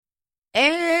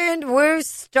And we're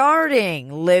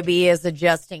starting. Libby is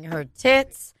adjusting her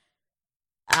tits.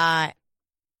 There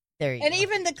you go. And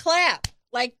even the clap.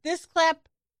 Like, this clap,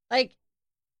 like,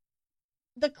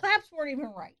 the claps weren't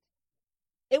even right.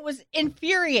 It was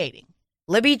infuriating.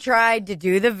 Libby tried to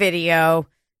do the video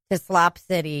to Slop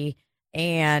City,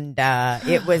 and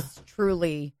it was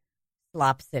truly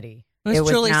Slop City. It was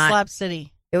truly Slop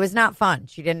City. It was not fun.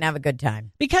 She didn't have a good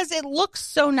time. Because it looks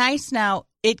so nice now,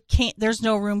 there's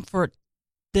no room for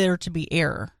there to be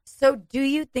error. So do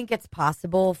you think it's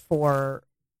possible for,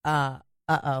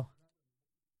 uh-oh.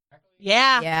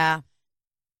 Yeah. Yeah.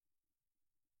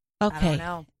 Okay. I don't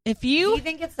know. Do Do you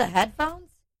think it's the headphones?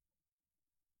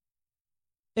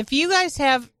 If you guys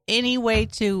have any way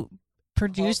to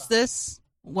produce this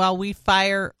while we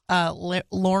fire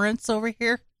Lawrence over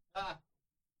here.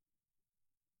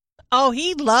 Oh,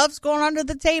 he loves going under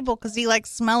the table because he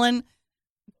likes smelling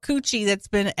coochie that's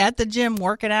been at the gym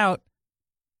working out,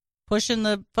 pushing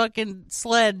the fucking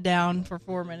sled down for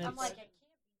 4 minutes. I'm like, it can't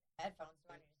be headphones.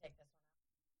 So I need to take this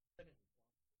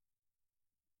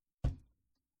one out.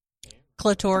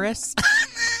 Clitoris.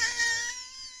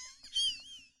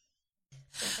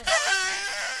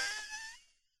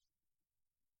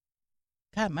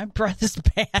 God, my breath is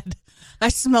bad. I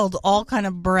smelled all kind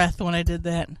of breath when I did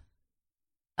that.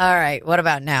 All right, what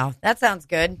about now? That sounds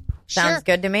good. Sounds Sure.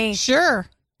 good to me. Sure.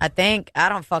 I think. I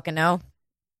don't fucking know.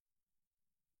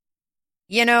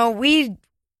 You know,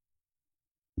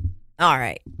 all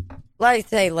right. Let's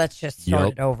just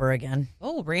start it over again.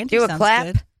 Oh, Randy Do a sounds clap.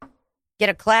 good. Get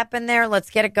a clap in there.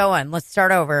 Let's get it going. Let's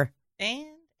start over. And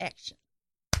action.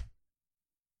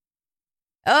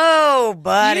 Oh,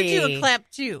 buddy. You do a clap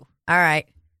too. All right.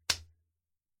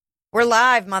 We're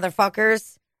live,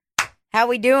 motherfuckers. How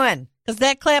we doing? Because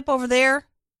that clap over there,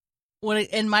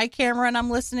 in my camera and I'm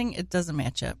listening, it doesn't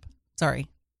match up. Sorry.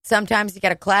 Sometimes you got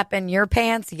to clap in your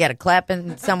pants. You got to clap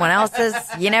in someone else's.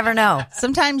 You never know.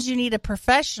 Sometimes you need a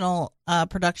professional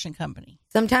production company.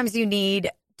 Sometimes you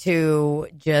need to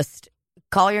just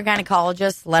call your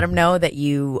gynecologist, let them know that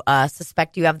you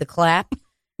suspect you have the clap.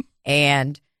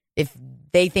 And if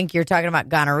they think you're talking about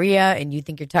gonorrhea and you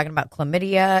think you're talking about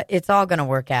chlamydia, it's all going to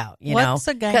work out, you know? What's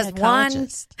a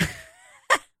gynecologist?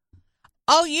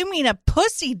 Oh, you mean a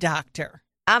pussy doctor?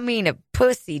 I mean a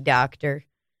pussy doctor.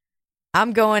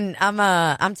 I'm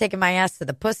taking my ass to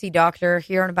the pussy doctor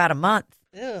here in about a month.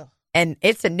 Ew. And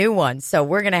it's a new one, so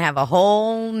we're going to have a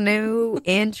whole new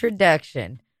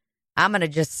introduction. I'm going to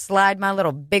just slide my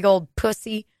little big old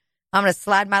pussy. I'm going to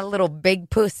slide my little big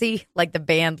pussy, like the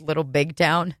band Little Big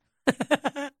Town.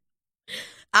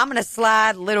 I'm going to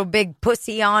slide Little Big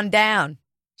Pussy on down.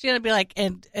 She's going to be like,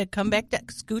 and come back down,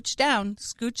 scooch down.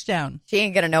 She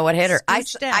ain't going to know what hit her. I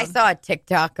Scooch down. saw a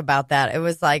TikTok about that. It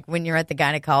was like when you're at the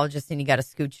gynecologist and you got to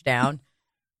scooch down.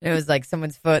 It was like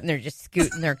someone's foot and they're just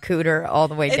scooting their cooter all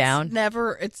the way down.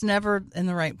 It's never in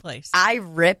the right place. I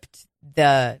ripped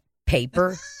the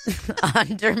paper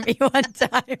under me one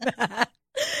time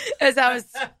as I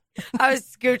was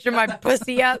scooching my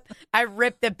pussy up. I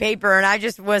ripped the paper and I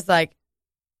just was like,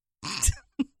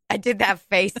 I did that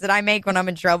face that I make when I'm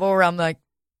in trouble where I'm like,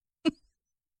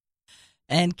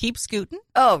 and keep scooting.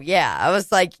 oh yeah. I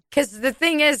was like, because the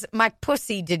thing is, my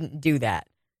pussy didn't do that.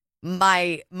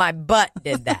 My butt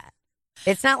did that.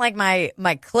 It's not like my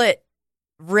clit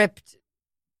ripped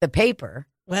the paper.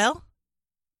 Well,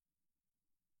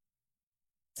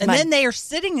 and then they are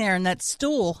sitting there in that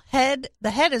stool.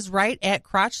 The head is right at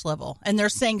crotch level, and they're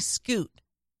saying scoot.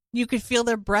 You could feel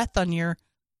their breath on your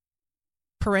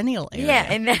perineal area.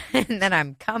 Yeah, and then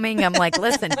I'm coming. I'm like,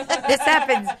 listen, this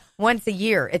happens once a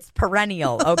year. It's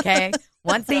perennial, okay?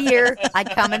 Once a year, I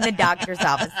come in the doctor's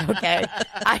office, okay?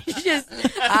 I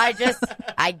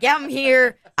come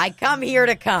here. I come here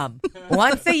to come.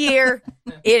 Once a year,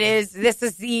 this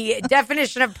is the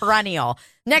definition of perennial.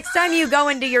 Next time you go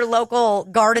into your local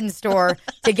garden store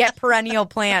to get perennial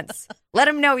plants, let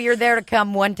them know you're there to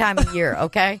come one time a year,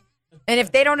 okay? And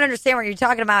if they don't understand what you're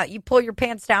talking about, you pull your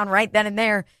pants down right then and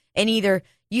there, and either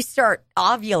you start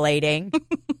ovulating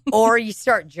or you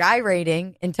start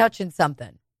gyrating and touching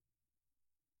something.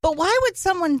 But why would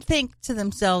someone think to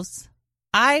themselves,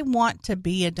 I want to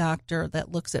be a doctor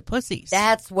that looks at pussies?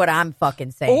 That's what I'm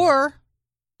fucking saying. Or,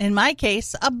 in my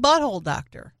case, a butthole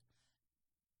doctor.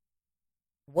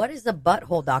 What is a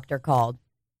butthole doctor called?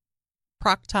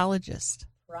 Proctologist.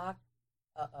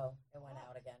 Uh-oh, it went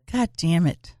out again. God damn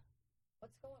it.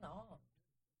 What's going on?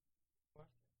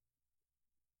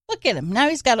 Look at him. Now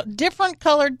he's got different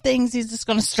colored things he's just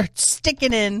going to start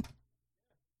sticking in.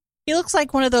 He looks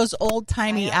like one of those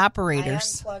old-timey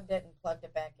operators. I unplugged it and plugged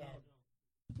it back in.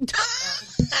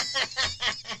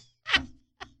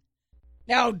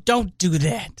 No, don't do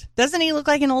that. Doesn't he look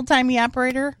like an old-timey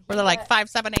operator? Where they're like 5,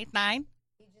 7, 8, 9?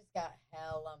 He just got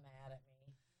hella mad at me.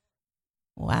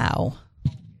 Wow.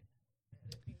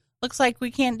 Looks like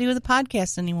we can't do the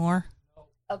podcast anymore.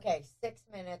 Okay, 6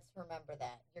 minutes. Remember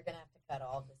that. You're going to have to cut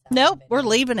all this out. Nope, we're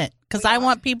leaving it because I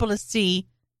want people to see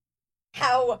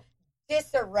how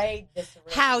disarrayed this room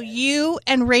how is. you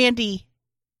and Randy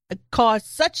caused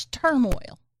such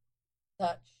turmoil.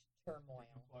 Such turmoil.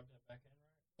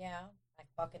 Yeah, I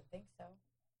fucking think so.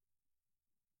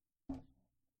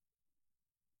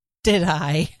 Did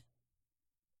I?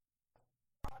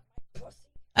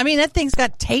 I mean, that thing's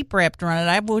got tape wrapped around it.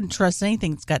 I wouldn't trust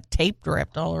anything that's got tape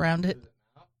wrapped all around it.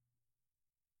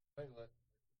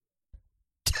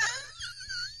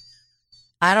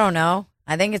 I don't know.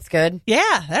 I think it's good.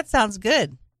 Yeah, that sounds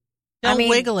good. Don't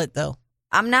wiggle it, though.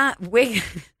 I'm not wiggling.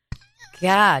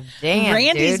 God damn,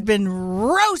 Randy's dude. been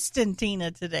roasting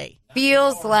Tina today.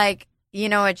 Feels like,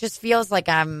 it just feels like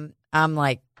I'm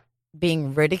like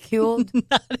being ridiculed.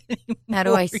 Not anymore. How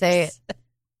do I say it?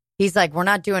 He's like, we're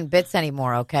not doing bits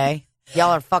anymore, okay? Y'all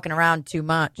are fucking around too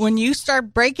much. When you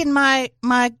start breaking my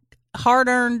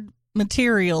hard-earned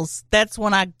materials, that's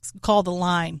when I call the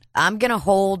line. I'm going to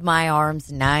hold my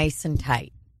arms nice and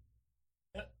tight.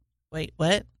 Wait,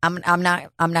 what? I'm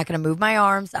not going to move my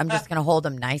arms. I'm just going to hold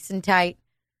them nice and tight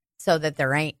so that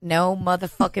there ain't no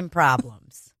motherfucking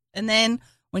problems. And then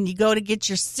when you go to get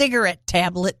your cigarette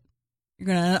tablet, you're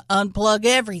going to unplug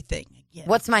everything again.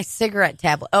 What's my cigarette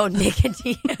tablet? Oh,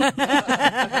 nicotine.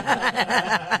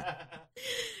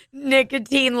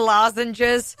 Nicotine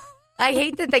lozenges. I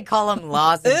hate that they call them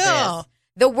lozenges. Ew.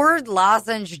 The word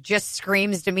lozenge just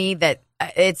screams to me that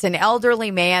it's an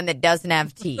elderly man that doesn't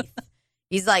have teeth.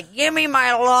 He's like, give me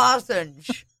my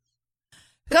lozenge.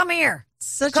 Come here.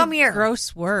 Come here.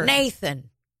 Gross word. Nathan,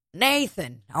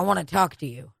 I want to talk to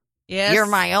you. Yes. You're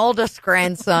my oldest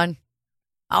grandson.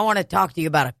 I want to talk to you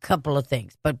about a couple of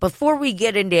things. But before we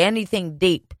get into anything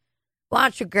deep, why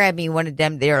don't you grab me one of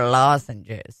them there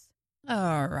lozenges?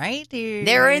 All right. Here.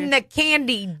 They're in the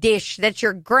candy dish that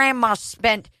your grandma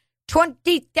spent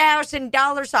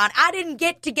 $20,000 on. I didn't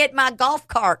get my golf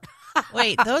cart.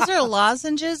 Wait, those are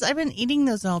lozenges? I've been eating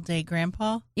those all day,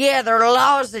 Grandpa. Yeah, they're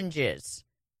lozenges.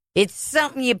 It's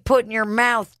something you put in your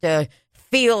mouth to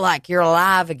feel like you're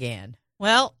alive again.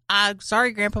 Well, I'm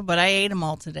sorry, Grandpa, but I ate them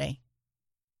all today.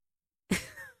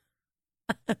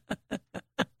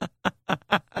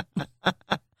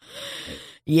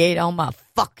 You ate all my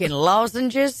fucking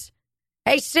lozenges?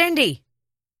 Hey, Cindy.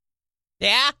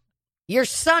 Yeah? Your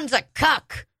son's a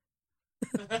cuck.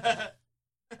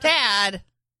 Dad.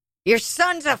 Your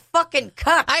son's a fucking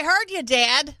cuck. I heard you,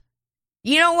 Dad.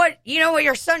 You know what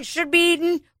your son should be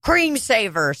eating? Cream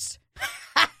savers.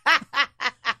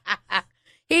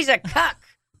 He's a cuck.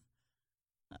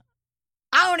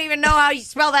 I don't even know how you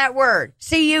spell that word.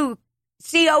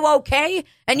 C-U-C-O-O-K?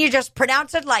 And you just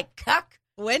pronounce it like cuck?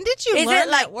 When did you Is learn it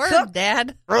like that word, cook?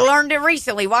 Dad? Learned it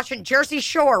recently watching Jersey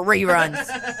Shore reruns.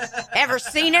 Ever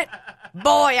seen it?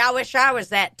 Boy, I wish I was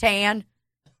that tan.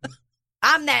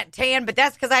 I'm that tan, but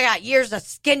that's because I got years of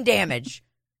skin damage.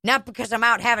 Not because I'm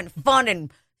out having fun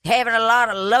and having a lot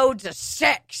of loads of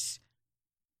sex.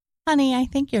 Honey, I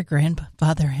think your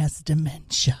grandfather has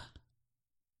dementia.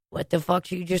 What the fuck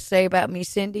did you just say about me,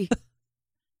 Cindy?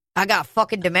 I got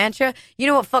fucking dementia. You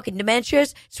know what fucking dementia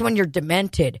is? It's when you're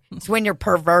demented. It's when you're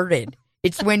perverted.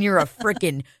 It's when you're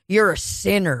you're a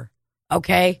sinner.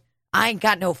 Okay? I ain't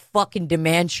got no fucking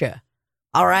dementia.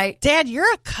 All right? Dad,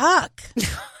 you're a cuck.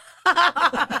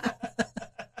 I'm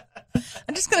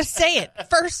just going to say it.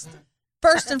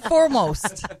 First and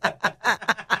foremost.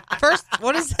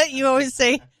 What is that you always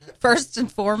say? First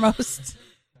and foremost.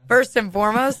 First and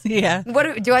foremost? Yeah.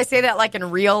 What do I say that like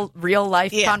in real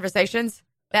life conversations?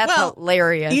 That's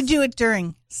hilarious. You do it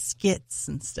during skits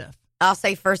and stuff. I'll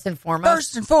say first and foremost.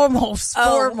 First and foremost.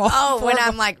 When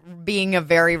I'm like being a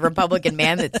very Republican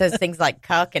man that says things like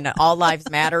cuck and all lives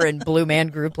matter and blue man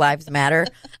group lives matter.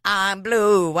 I'm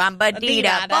blue. I'm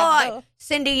Badita. Boy,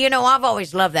 Cindy, I've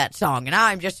always loved that song and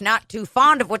I'm just not too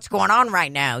fond of what's going on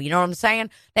right now. You know what I'm saying?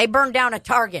 They burned down a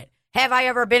Target. Have I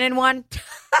ever been in one?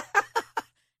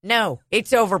 No,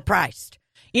 it's overpriced.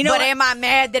 But am I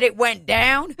mad that it went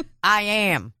down? I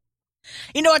am.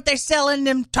 You know what they sell in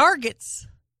them Targets?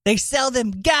 They sell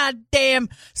them goddamn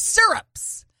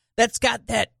syrups that's got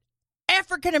that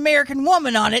African-American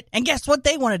woman on it. And guess what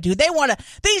they want to do?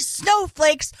 These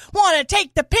snowflakes want to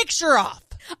take the picture off.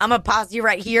 I'm going to pause you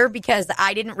right here because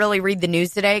I didn't really read the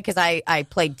news today because I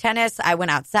played tennis. I went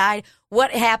outside.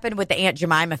 What happened with the Aunt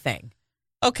Jemima thing?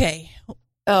 Okay.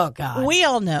 Oh, God. We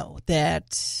all know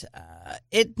that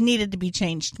it needed to be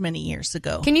changed many years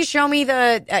ago. Can you show me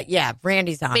the,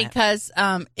 Randy's on it. Because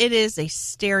it is a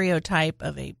stereotype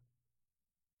of a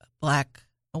black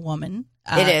woman.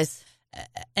 It is.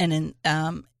 And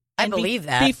I believe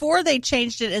that. Before they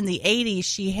changed it in the 80s,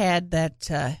 she had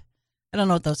that, I don't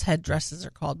know what those headdresses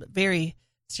are called, but very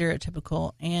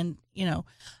stereotypical. And,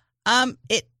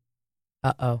 it.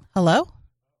 Uh-oh. Hello?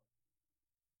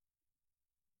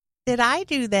 Did I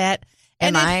do that?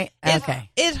 Am I? Okay.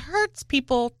 It hurts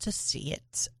people to see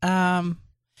it. And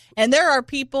there are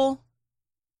people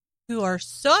who are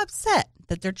so upset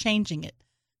that they're changing it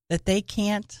that they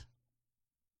can't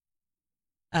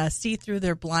see through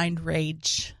their blind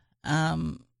rage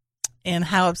and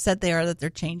how upset they are that they're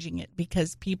changing it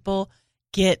because people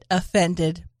get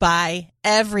offended by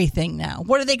everything now.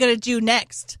 What are they going to do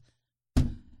next?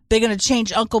 They're going to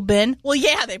change Uncle Ben? Well,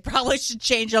 yeah, they probably should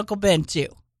change Uncle Ben too.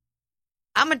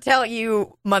 I'm going to tell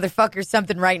you, motherfuckers,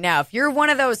 something right now. If you're one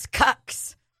of those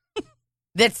cucks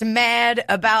that's mad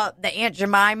about the Aunt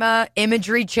Jemima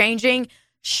imagery changing,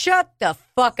 shut the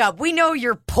fuck up. We know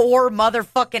your poor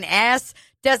motherfucking ass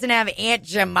doesn't have Aunt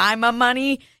Jemima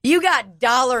money. You got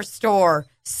dollar store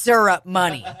syrup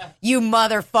money, you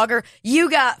motherfucker. You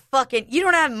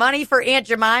don't have money for Aunt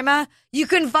Jemima. You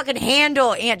couldn't fucking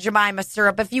handle Aunt Jemima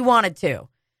syrup if you wanted to.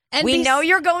 And we know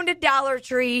you're going to Dollar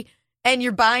Tree and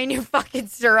you're buying your fucking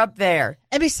syrup there.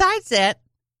 And besides that,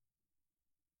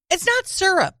 it's not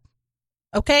syrup,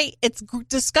 okay? It's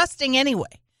disgusting anyway.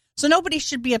 So nobody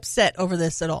should be upset over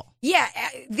this at all. Yeah,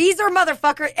 these are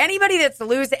motherfuckers. Anybody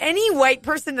any white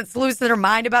person that's losing their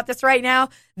mind about this right now,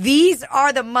 these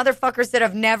are the motherfuckers that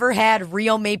have never had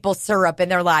real maple syrup in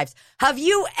their lives. Have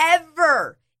you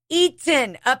ever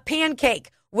eaten a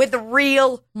pancake with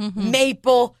real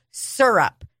maple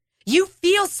syrup? You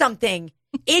feel something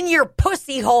in your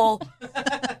pussy hole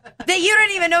that you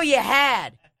didn't even know you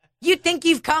had. You think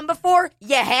you've come before?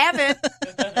 You haven't.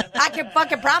 I can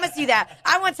fucking promise you that.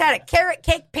 I once had a carrot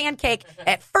cake pancake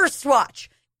at First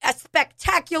Watch, a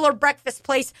spectacular breakfast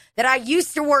place that I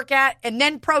used to work at and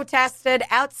then protested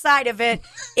outside of it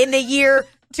in the year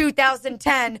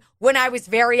 2010 when I was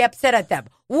very upset at them.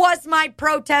 Was my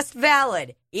protest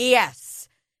valid? Yes.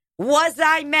 Was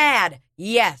I mad?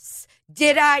 Yes.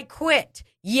 Did I quit?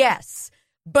 Yes.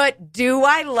 But do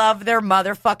I love their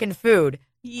motherfucking food?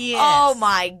 Yes. Oh,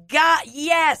 my God.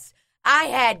 Yes. I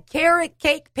had carrot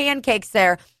cake pancakes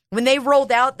there when they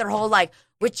rolled out their whole,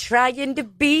 we're trying to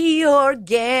be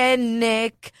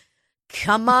organic.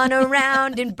 Come on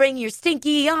around and bring your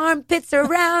stinky armpits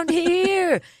around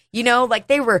here.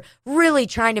 They were really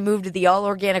trying to move to the all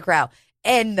organic route.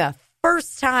 And the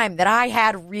first time that I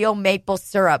had real maple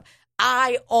syrup,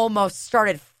 I almost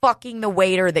started fucking the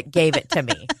waiter that gave it to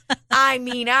me. I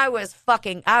mean, I was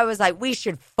like, we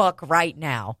should fuck right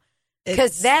now.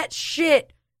 Because that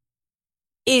shit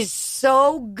is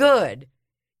so good.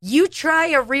 You try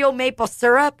a real maple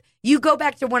syrup, you go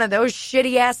back to one of those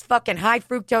shitty ass fucking high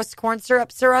fructose corn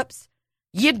syrups,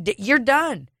 you're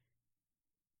done.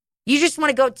 You just want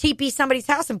to go TP somebody's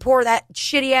house and pour that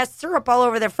shitty ass syrup all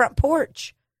over their front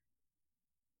porch.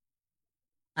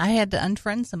 I had to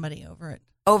unfriend somebody over it.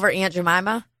 Over Aunt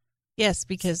Jemima? Yes,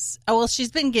 because,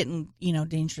 she's been getting,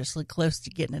 dangerously close to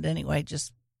getting it anyway,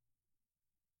 just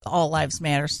all lives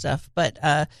matter stuff. But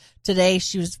today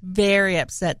she was very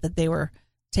upset that they were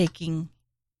taking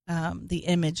the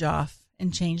image off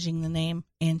and changing the name,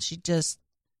 and she just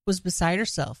was beside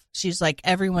herself. She's like,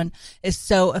 everyone is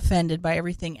so offended by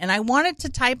everything. And I wanted to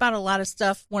type out a lot of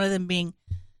stuff, one of them being,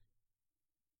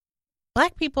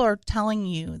 Black people are telling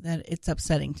you that it's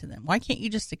upsetting to them. Why can't you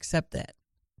just accept that?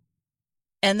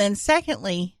 And then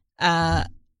secondly,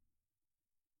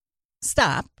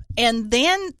 stop. And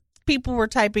then people were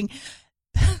typing,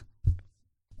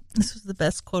 this was the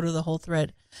best quote of the whole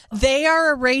thread. They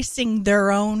are erasing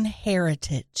their own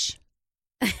heritage.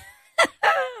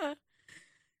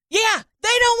 Yeah,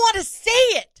 they don't want to see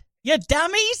it, you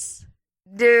dummies.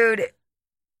 Dude.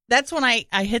 That's when I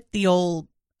hit the old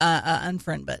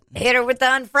unfriend button. Hit her with the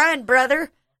unfriend,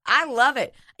 brother. I love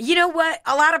it. You know what?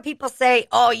 A lot of people say,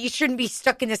 oh, you shouldn't be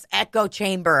stuck in this echo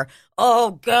chamber.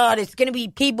 Oh, God, it's going to be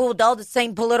people with all the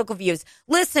same political views.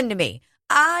 Listen to me.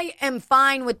 I am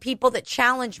fine with people that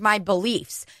challenge my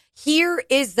beliefs. Here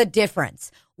is the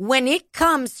difference. When it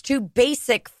comes to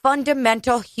basic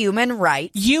fundamental human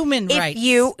rights.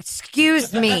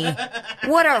 Excuse me.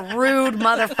 What a rude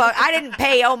motherfucker. I didn't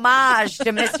pay homage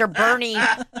to Mr. Bernie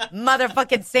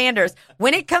motherfucking Sanders.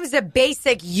 When it comes to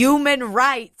basic human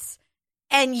rights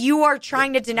and you are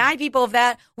trying to deny people of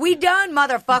that, we done,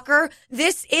 motherfucker.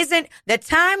 This isn't the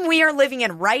time we are living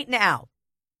in right now.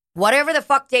 whatever the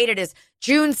fuck date it is,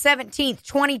 June 17th,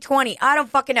 2020, I don't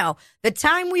fucking know. The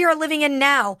time we are living in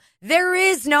now, there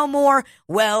is no more,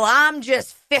 well, I'm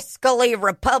just fiscally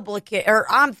Republican, or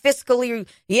I'm fiscally,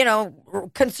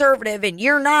 conservative, and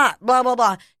you're not, blah, blah,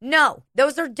 blah. No,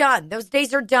 those are done. Those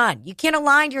days are done. You can't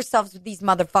align yourselves with these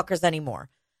motherfuckers anymore.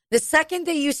 The second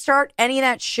that you start any of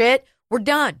that shit, we're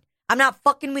done. I'm not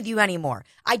fucking with you anymore.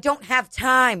 I don't have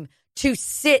time to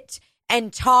sit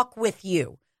and talk with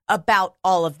you about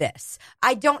all of this.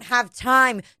 I don't have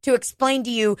time to explain to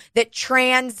you that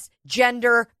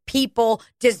transgender people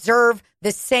deserve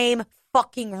the same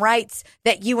fucking rights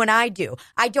that you and I do.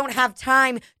 I don't have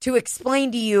time to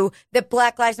explain to you that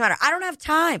Black Lives Matter. I don't have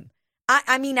time.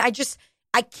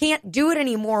 I can't do it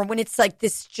anymore when it's like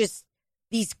this, just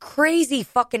these crazy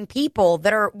fucking people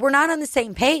that we're not on the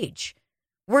same page.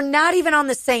 We're not even on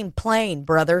the same plane,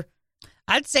 brother.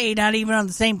 I'd say not even on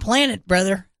the same planet,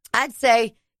 brother. I'd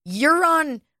say you're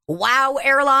on WOW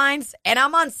Airlines and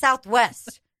I'm on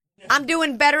Southwest. I'm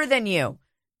doing better than you.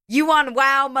 You on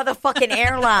WOW motherfucking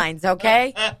Airlines,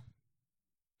 okay?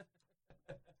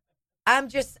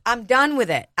 I'm done with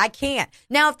it. I can't.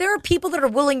 Now, if there are people that are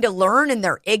willing to learn and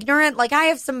they're ignorant, like I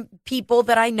have some people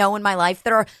that I know in my life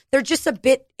they're just a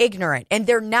bit ignorant and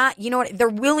they're not, they're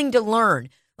willing to learn.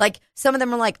 Like some of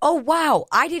them are like, oh, wow,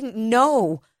 I didn't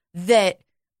know that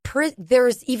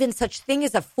there's even such thing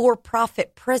as a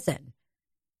for-profit prison.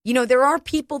 There are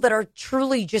people that are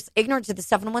truly just ignorant to this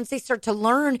stuff. And once they start to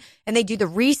learn and they do the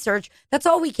research, that's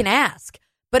all we can ask.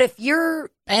 But if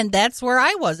and that's where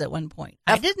I was at one point.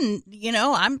 I didn't,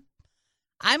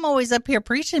 I'm always up here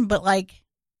preaching, but like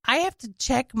I have to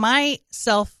check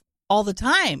myself all the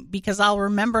time because I'll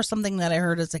remember something that I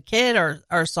heard as a kid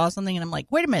or saw something and I'm like,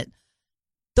 wait a minute.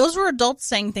 Those were adults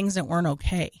saying things that weren't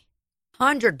okay.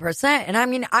 100%.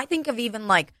 And I think of even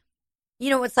like,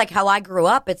 it's like how I grew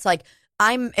up. It's like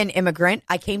I'm an immigrant.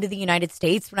 I came to the United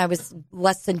States when I was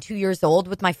less than 2 years old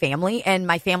with my family, and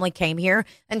my family came here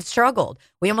and struggled.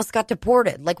 We almost got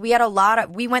deported. Like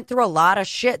we went through a lot of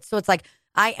shit. So it's like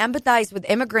I empathize with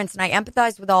immigrants and I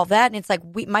empathize with all that. And it's like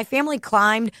my family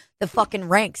climbed the fucking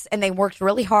ranks and they worked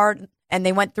really hard and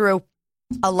they went through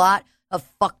a lot of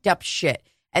fucked up shit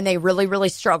and they really, really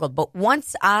struggled. But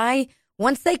once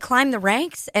they climbed the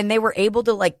ranks and they were able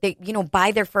to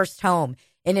buy their first home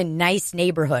in a nice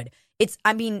neighborhood,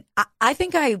 I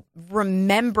think I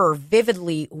remember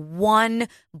vividly one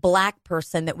black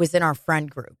person that was in our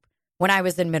friend group when I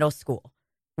was in middle school.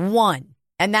 One.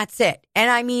 And that's it.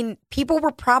 And people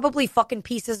were probably fucking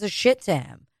pieces of shit to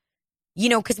him.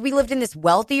 Because we lived in this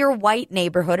wealthier white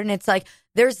neighborhood and it's like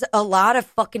there's a lot of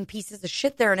fucking pieces of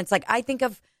shit there. And it's like I think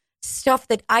of stuff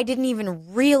that I didn't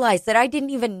even realize, that I didn't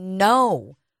even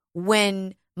know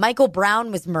when Michael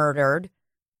Brown was murdered.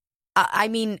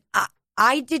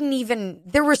 I didn't even,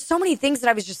 there were so many things that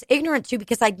I was just ignorant to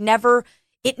because it never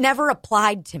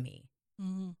applied to me.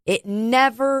 Mm-hmm. It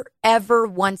never, ever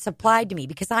once applied to me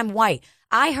because I'm white.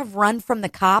 I have run from the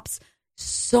cops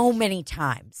so many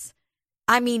times.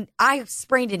 I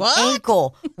sprained an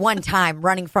ankle one time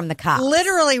running from the cops.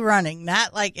 Literally running,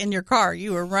 not like in your car.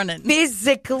 You were running.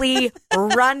 Physically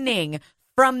running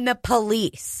from the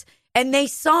police. And they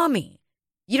saw me.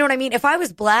 You know what I mean? If I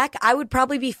was black, I would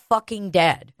probably be fucking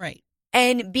dead. Right.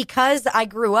 And because I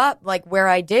grew up like where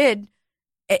I did,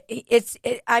 it's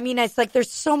like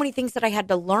there's so many things that I had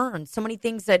to learn, so many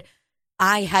things that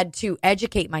I had to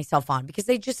educate myself on because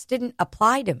they just didn't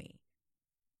apply to me.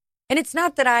 And it's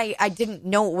not that I didn't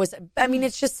know it was,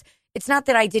 it's not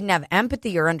that I didn't have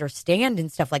empathy or understand and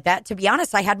stuff like that. To be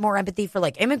honest, I had more empathy for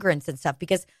like immigrants and stuff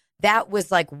because that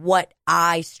was like what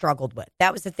I struggled with.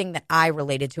 That was the thing that I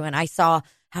related to. And I saw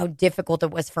how difficult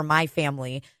it was for my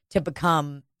family to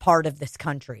become part of this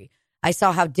country. I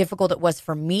saw how difficult it was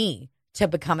for me to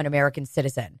become an American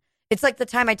citizen. It's like the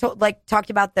time I talked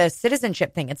about the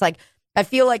citizenship thing. It's like, I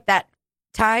feel like that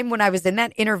time when I was in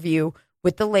that interview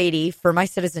with the lady for my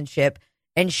citizenship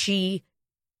and she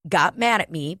got mad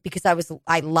at me because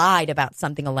I lied about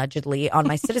something allegedly on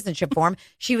my citizenship form.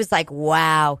 She was like,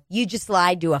 wow, you just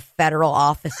lied to a federal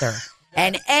officer.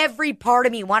 And every part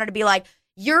of me wanted to be like,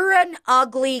 you're an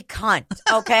ugly cunt,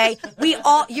 okay?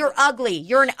 You're ugly.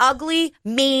 You're an ugly,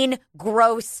 mean,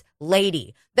 gross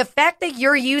lady. The fact that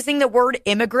you're using the word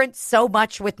immigrant so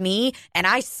much with me and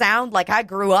I sound like I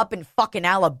grew up in fucking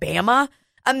Alabama,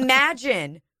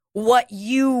 imagine what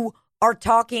you are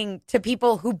talking to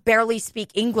people who barely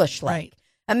speak English like. Right.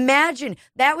 Imagine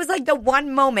that was like the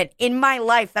one moment in my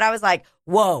life that I was like,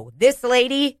 whoa, this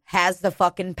lady has the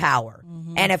fucking power.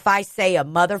 Mm-hmm. And if I say a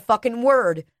motherfucking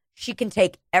word, she can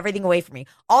take everything away from me.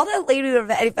 All that lady,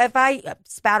 if I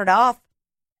spouted off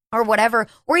or whatever.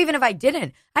 Or even if I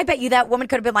didn't, I bet you that woman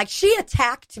could have been like, she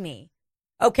attacked me.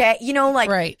 Okay. You know, like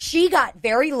Right. she got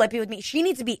very lippy with me. She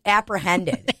needs to be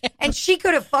apprehended. And she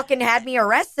could have fucking had me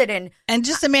arrested. And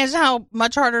just imagine how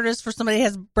much harder it is for somebody who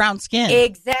has brown skin.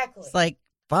 Exactly. It's like,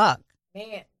 fuck.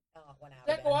 Man. Oh, it went out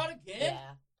Did that again. go out again? Yeah.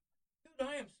 Dude,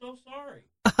 I am so sorry.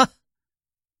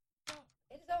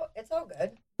 It's all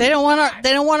good. They don't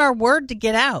want our word to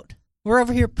get out. We're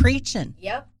over here preaching.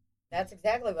 Yep. That's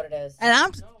exactly what it is.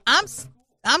 And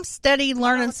I'm steady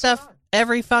learning what's stuff going on?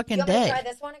 every fucking You want me to day. try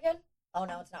this one again? Oh,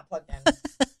 no, it's not plugged in.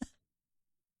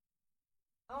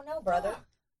 Oh, no, brother.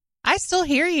 I still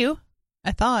hear you.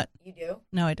 I thought. You do?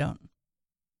 No, I don't.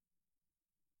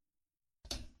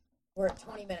 We're at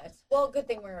 20 minutes. Well, good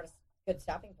thing we're at a good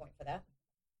stopping point for that.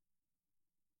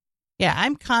 Yeah,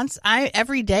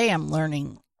 every day I'm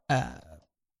learning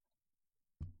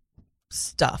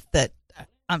stuff that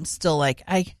I'm still like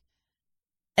I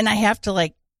have to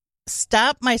like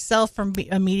stop myself from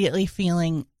immediately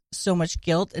feeling so much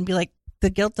guilt and be like, the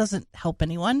guilt doesn't help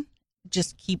anyone.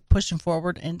 Just keep pushing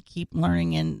forward and keep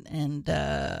learning and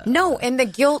No, and the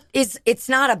guilt it's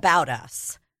not about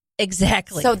us.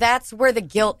 exactly. So that's where the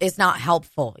guilt is not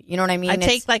helpful. You know what I mean? I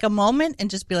take like a moment and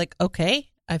just be like, okay,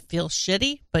 I feel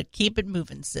shitty, but keep it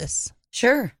moving, sis.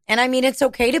 Sure. And I mean, it's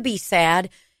okay to be sad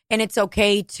and it's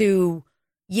okay to,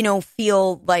 you know,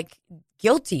 feel like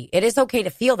guilty. It is okay to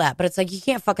feel that, but it's like, you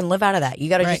can't fucking live out of that. You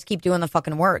got to Right. just keep doing the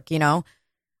fucking work, you know?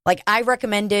 Like I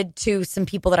recommended to some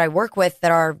people that I work with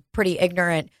that are pretty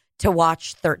ignorant to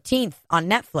watch 13th on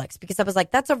Netflix because I was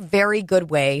like, that's a very good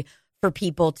way for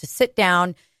people to sit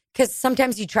down. Because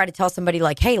sometimes you try to tell somebody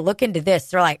like, hey, look into this.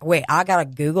 They're like, wait, I got to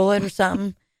Google it or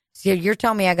something. So you're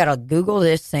telling me I got to Google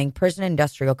this thing, prison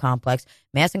industrial complex,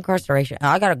 mass incarceration.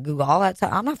 I got to Google all that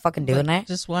stuff. I'm not fucking doing that.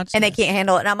 Just watch. And they this. can't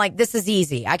handle it. And I'm like, this is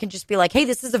easy. I can just be like, hey,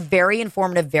 this is a very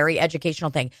informative, very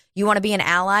educational thing. You want to be an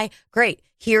ally? Great.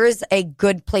 Here is a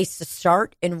good place to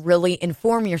start and really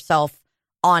inform yourself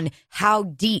on how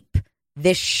deep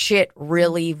this shit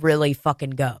really, really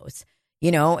fucking goes.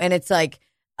 You know? And it's like,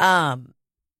 I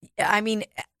mean,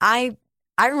 I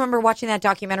remember watching that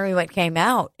documentary when it came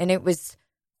out and it was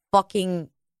fucking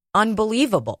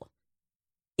unbelievable.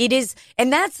 It is.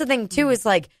 And that's the thing too, is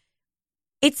like,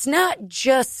 it's not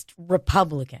just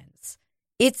Republicans.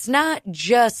 It's not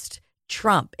just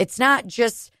Trump. It's not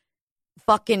just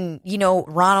fucking, you know,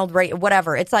 Ronald Reagan,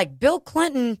 whatever. It's like Bill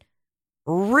Clinton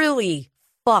really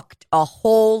fucked a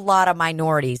whole lot of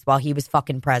minorities while he was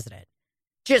fucking president.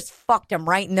 Just fucked them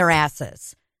right in their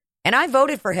asses. And I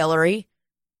voted for Hillary,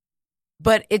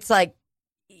 but it's like,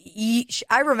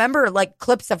 I remember like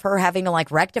clips of her having to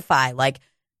like rectify like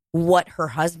what her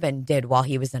husband did while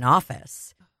he was in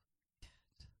office.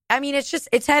 I mean,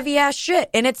 it's heavy ass shit.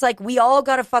 And it's like, we all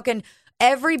got to fucking,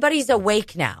 everybody's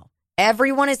awake now.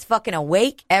 Everyone is fucking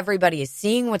awake. Everybody is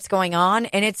seeing what's going on.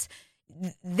 And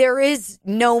there is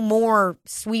no more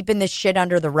sweeping this shit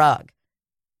under the rug.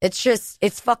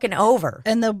 It's fucking over.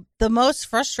 And the most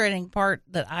frustrating part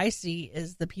that I see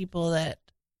is the people that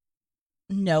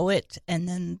know it and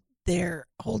then they're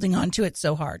holding on to it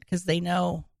so hard because they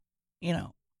know, you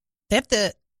know,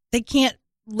 they can't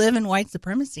live in white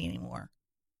supremacy anymore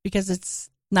because it's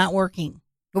not working.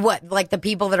 What, like the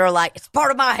people that are like, it's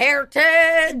part of my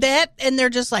heritage? That, and they're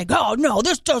just like, oh no,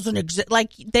 this doesn't exist.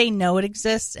 Like they know it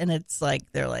exists and it's like,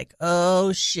 they're like,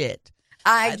 oh shit.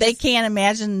 They can't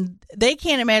imagine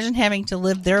having to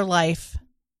live their life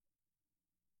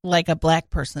like a black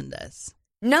person does.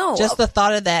 No. Just the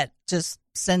thought of that just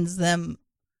sends them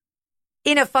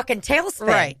in a fucking tailspin.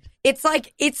 Right. It's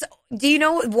like, do you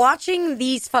know, watching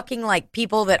these fucking like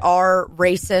people that are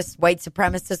racist, white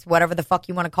supremacists, whatever the fuck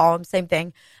you want to call them, same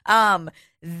thing.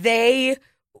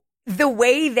 The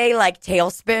way they like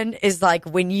tailspin is like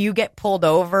when you get pulled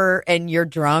over and you're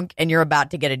drunk and you're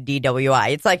about to get a DWI.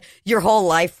 It's like your whole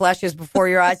life flashes before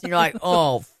your eyes and you're like,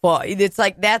 oh fuck. It's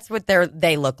like, that's what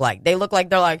they look like. They look like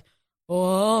they're like,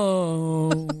 whoa,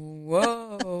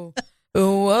 whoa.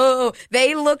 Whoa.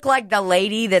 They look like the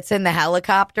lady that's in the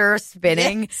helicopter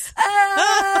spinning. Yes.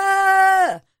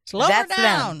 Ah! Slow her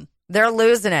down. Them. They're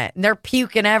losing it. And they're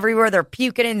puking everywhere. They're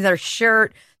puking in their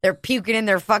shirt. They're puking in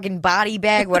their fucking body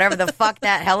bag, whatever the fuck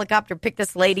that helicopter picked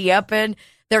this lady up in.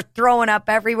 They're throwing up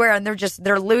everywhere and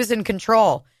they're losing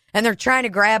control. And they're trying to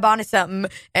grab onto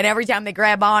something. And every time they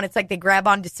grab on, it's like they grab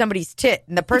onto somebody's tit.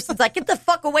 And the person's like, get the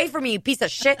fuck away from me, you piece of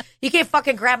shit. You can't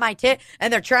fucking grab my tit.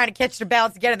 And they're trying to catch their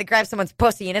balance again and they grab someone's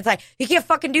pussy. And it's like, you can't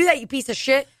fucking do that, you piece of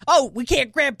shit. Oh, we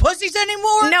can't grab pussies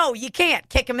anymore? No, you can't.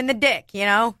 Kick them in the dick, you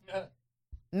know?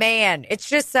 Man, it's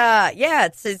just,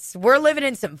 it's we're living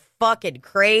in some fucking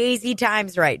crazy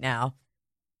times right now.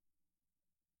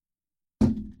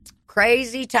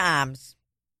 Crazy times.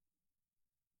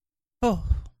 Oh,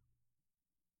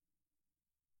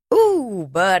 Ooh,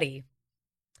 buddy.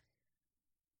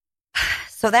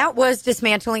 So that was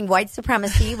Dismantling White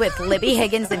Supremacy with Libby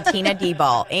Higgins and Tina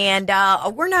Deball. And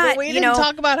we're not, but we didn't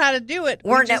talk about how to do it.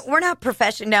 we're not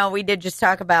professional. No, we did just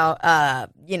talk about, how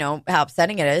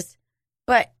upsetting it is.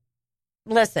 But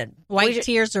listen. White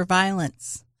tears or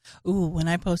violence. Ooh, when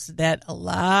I posted that, a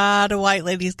lot of white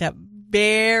ladies got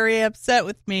very upset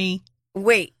with me.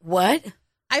 Wait, what?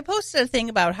 I posted a thing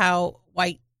about how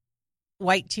white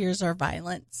tears are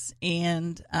violence,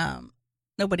 and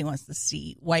nobody wants to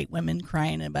see white women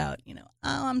crying about, oh,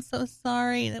 I'm so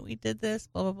sorry that we did this,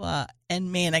 blah, blah, blah.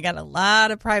 And man, I got a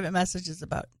lot of private messages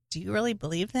about, do you really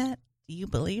believe that? Do you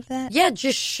believe that? Yeah,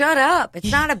 just shut up.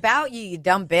 It's not about you, you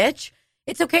dumb bitch.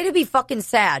 It's okay to be fucking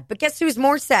sad, but guess who's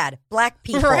more sad? Black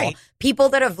people. Right. People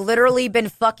that have literally been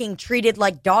fucking treated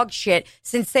like dog shit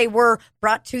since they were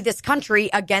brought to this country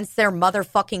against their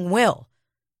motherfucking will.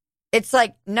 It's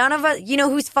like none of us,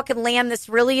 whose fucking land this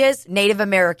really is? Native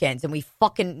Americans.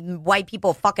 And white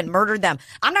people fucking murdered them.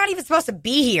 I'm not even supposed to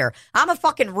be here. I'm a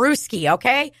fucking Ruski,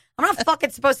 okay? I'm not fucking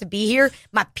supposed to be here.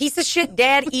 My piece of shit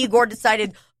dad, Igor,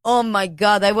 decided, oh my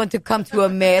God, I want to come to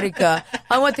America.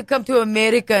 I want to come to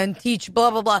America and teach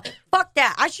blah, blah, blah. Fuck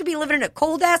that. I should be living in a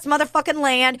cold ass motherfucking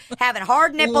land, having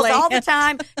hard nipples all the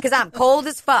time because I'm cold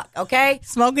as fuck, okay?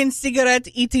 Smoking cigarette,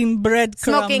 eating bread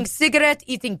crumbs. Smoking cigarette,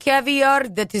 eating caviar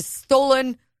that is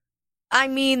stolen. I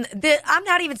mean, I'm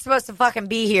not even supposed to fucking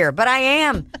be here, but I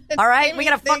am. All right? We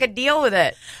got to fucking deal with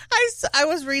it. I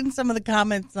was reading some of the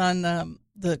comments on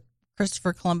the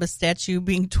Christopher Columbus statue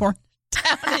being torn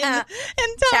down in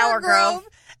Tower Grove.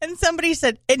 And somebody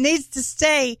said, it needs to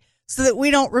stay so that we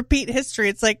don't repeat history.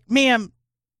 It's like, ma'am,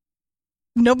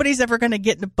 nobody's ever going to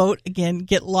get in a boat again,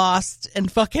 get lost,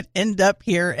 and fucking end up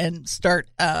here and start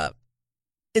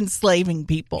enslaving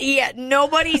people. Yeah,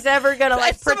 nobody's ever going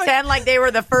to pretend like they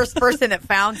were the first person that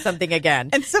found something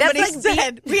again. And somebody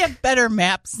said, we have better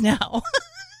maps now.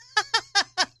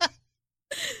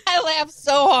 I laughed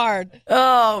so hard.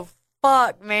 Oh,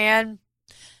 fuck, man.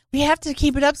 We have to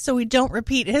keep it up so we don't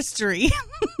repeat history.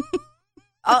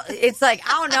 It's like,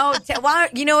 I don't know.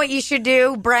 You know what you should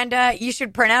do, Brenda? You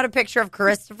should print out a picture of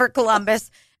Christopher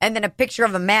Columbus and then a picture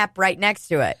of a map right next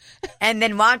to it. And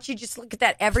then why don't you just look at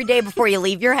that every day before you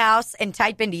leave your house and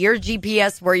type into your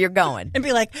GPS where you're going? And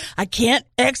be like, I can't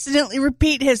accidentally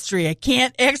repeat history. I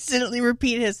can't accidentally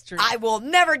repeat history. I will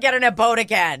never get in a boat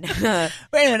again. Wait a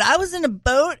minute. I was in a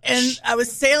boat and I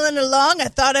was sailing along. I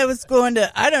thought I was going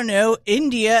to, I don't know,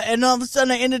 India. And all of a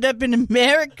sudden I ended up in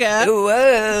America.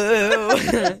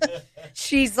 Whoa.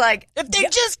 She's like, if they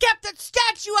just kept that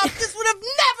statue up, this would have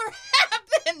never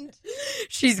happened.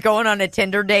 She's going on a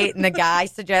Tinder date, and the guy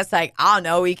suggests, like, I don't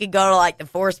know, we could go to, like, the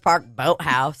Forest Park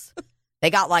Boathouse. They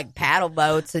got, like, paddle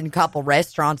boats and a couple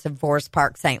restaurants in Forest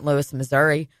Park, St. Louis,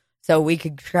 Missouri. So we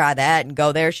could try that and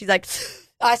go there. She's like,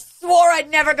 I swore I'd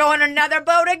never go on another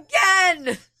boat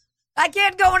again. I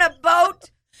can't go on a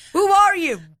boat. Who are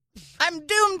you? I'm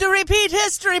doomed to repeat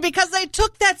history because they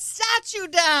took that statue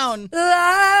down.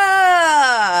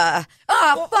 Oh,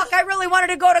 fuck, I really wanted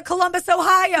to go to Columbus,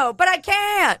 Ohio, but I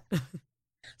can't.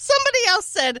 Somebody else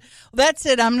said, that's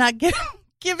it, I'm not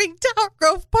giving Tower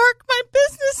Grove Park my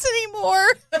business anymore.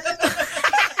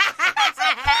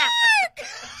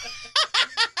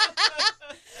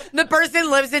 The person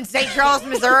lives in St. Charles,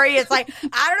 Missouri. It's like,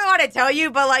 I don't know how to tell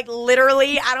you, but like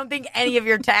literally, I don't think any of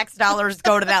your tax dollars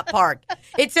go to that park.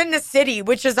 It's in the city,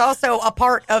 which is also a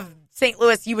part of St.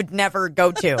 Louis you would never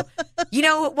go to. You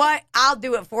know what? I'll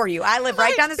do it for you. I live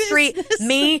right down the street.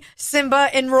 Me, Simba,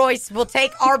 and Royce will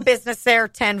take our business there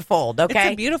tenfold, okay?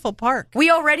 It's a beautiful park.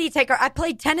 We already I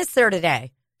played tennis there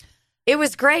today. It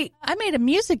was great. I made a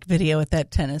music video at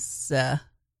that tennis.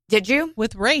 Did you?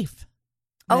 With Rafe.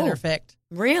 Matter of fact.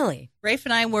 Really? Rafe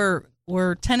and I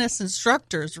were tennis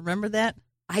instructors. Remember that?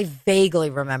 I vaguely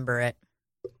remember it.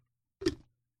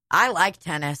 I like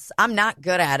tennis. I'm not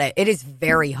good at it. It is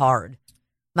very hard.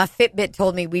 My Fitbit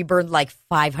told me we burned like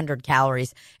 500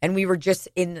 calories, and we were just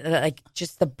in like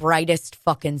just the brightest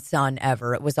fucking sun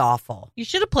ever. It was awful. You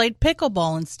should have played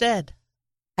pickleball instead.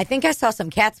 I think I saw some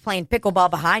cats playing pickleball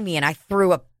behind me, and I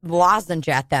threw a lozenge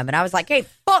at them, and I was like, hey,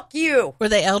 fuck you. Were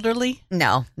they elderly?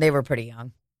 No, they were pretty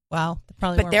young. Wow.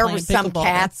 Probably but there were some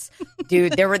cats,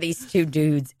 dude, there were these two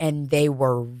dudes, and they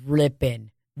were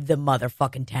ripping the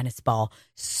motherfucking tennis ball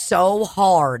so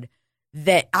hard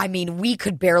that, I mean, we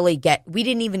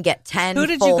didn't even get 10 Who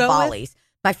did full you go volleys. With?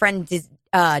 My friend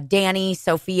Danny,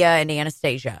 Sophia, and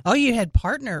Anastasia. Oh, you had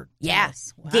partner.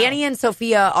 Yes. Wow. Danny and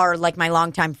Sophia are like my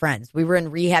longtime friends. We were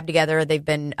in rehab together. They've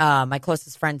been my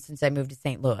closest friends since I moved to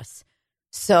St. Louis.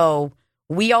 So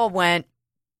we all went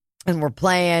and we're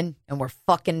playing and we're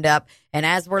fucking up. And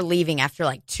as we're leaving after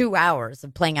like 2 hours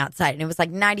of playing outside, and it was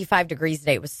like 95 degrees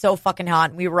today. It was so fucking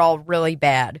hot and we were all really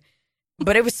bad.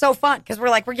 But it was so fun because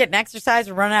we're getting exercise,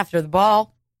 we're running after the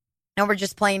ball, and we're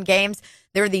just playing games.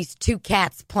 There were these two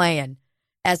cats playing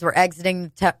as we're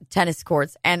exiting the tennis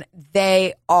courts, and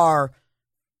they are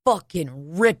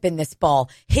fucking ripping this ball,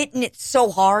 hitting it so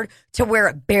hard to where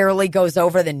it barely goes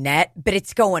over the net, but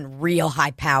it's going real high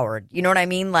powered. You know what I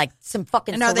mean? Like some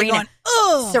fucking And are they going,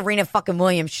 ugh? Serena fucking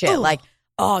Williams shit. Ugh. Like,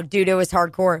 oh, dude, it was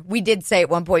hardcore. We did say at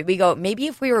one point, we go, maybe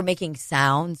if we were making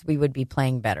sounds, we would be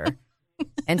playing better.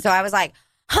 And so I was like,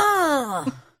 huh,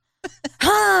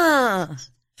 huh,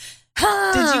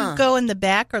 huh. Did you go in the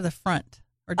back or the front?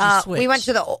 Or did you switch? We went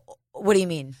to the, what do you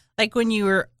mean? Like when you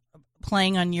were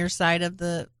playing on your side of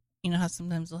the, you know how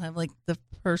sometimes they'll have like the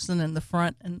person in the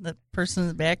front and the person in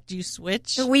the back. Do you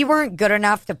switch? We weren't good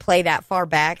enough to play that far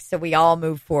back, so we all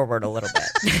moved forward a little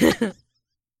bit.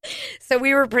 So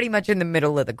we were pretty much in the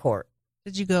middle of the court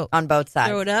Did you go on both sides.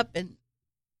 throw it up? And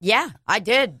Yeah, I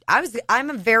did.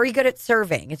 I'm very good at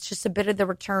serving. It's just a bit of the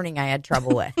returning I had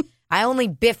trouble with. I only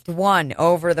biffed one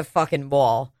over the fucking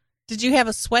wall. did you have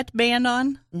a sweatband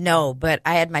on? No, but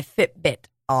I had my Fitbit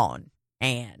on,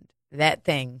 and that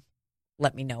thing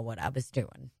let me know what I was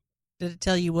doing. Did it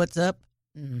tell you what's up?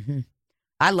 Hmm.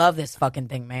 I love this fucking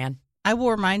thing, man. I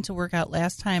wore mine to work out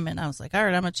last time, and I was like, all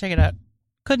right, I'm going to check it out.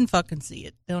 Couldn't fucking see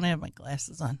it. Don't have my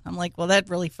glasses on. I'm like, well, that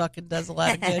really fucking does a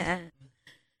lot of good.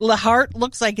 The heart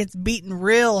looks like it's beating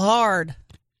real hard.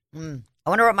 I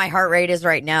wonder what my heart rate is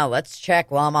right now. Let's check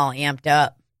while I'm all amped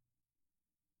up.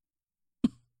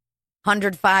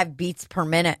 105 beats per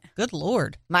minute. Good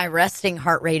Lord. My resting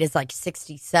heart rate is like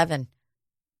 67.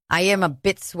 I am a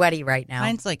bit sweaty right now.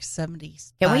 Mine's like 70.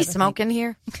 Can we smoke in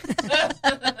here?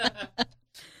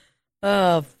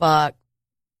 Oh, fuck.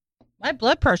 My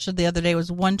blood pressure the other day was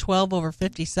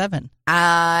 112/57.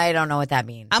 I don't know what that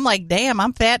means. I'm like, damn,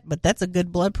 I'm fat, but that's a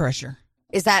good blood pressure.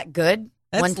 Is that good?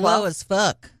 That's 112? low as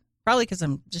fuck. Probably because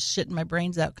I'm just shitting my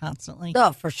brains out constantly.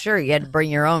 Oh, for sure. You had to bring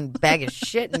your own bag of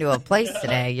shit into a place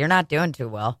today. You're not doing too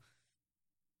well.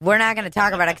 We're not going to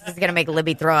talk about it because it's going to make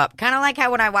Libby throw up. Kind of like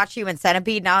how when I watched you in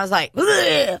Centipede, and I was like,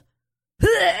 ugh,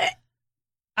 ugh.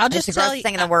 I'll It's just the tell grossest you,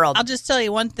 thing in the world. I'll just tell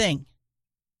you one thing,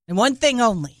 and one thing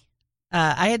only.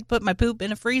 I had to put my poop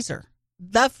in a freezer.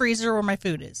 The freezer where my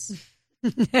food is.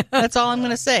 That's all I'm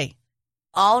going to say.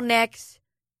 All next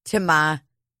to my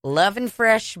Love and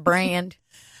Fresh brand.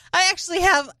 I actually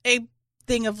have a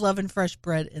thing of Love and Fresh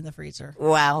bread in the freezer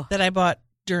Wow. that I bought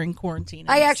during quarantine.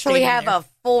 I actually have a. a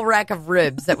full rack of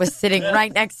ribs that was sitting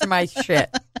right next to my shit.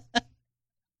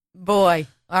 Boy,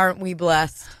 aren't we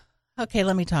blessed? Okay,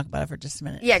 let me talk about it for just a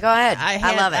minute. Yeah, go ahead.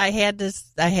 I love it.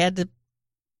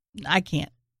 I can't.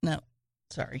 No,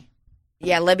 sorry.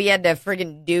 Yeah, Libby had to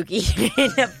friggin' dookie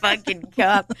in a fucking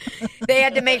cup. They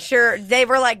had to make sure, they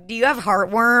were like, do you have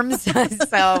heartworms?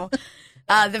 So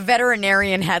the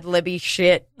veterinarian had Libby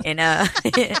shit in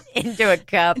into a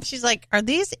cup. She's like, are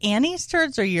these Annie's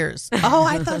turds or yours? Oh,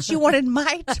 I thought you wanted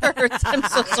my turds. I'm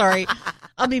so sorry.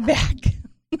 I'll be back.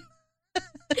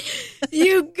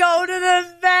 You go to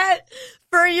the vet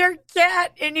for your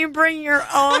cat and you bring your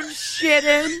own shit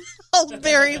in. A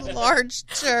very large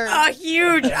turd. A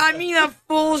huge, I mean a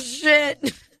full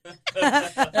shit.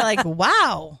 They're like,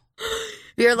 wow.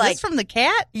 You're like, This from the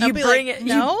cat? you I'll be bring like, it,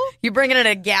 no. you bring it in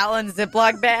a gallon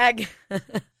Ziploc bag.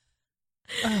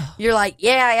 Oh. You're like,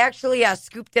 yeah, I actually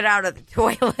scooped it out of the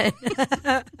toilet.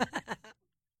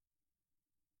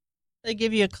 They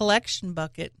give you a collection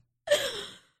bucket.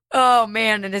 Oh,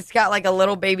 man, and it's got like a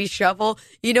little baby shovel.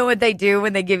 You know what they do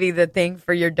when they give you the thing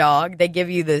for your dog? They give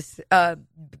you this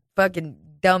fucking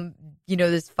dumb,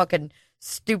 this fucking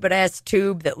stupid-ass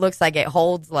tube that looks like it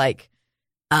holds like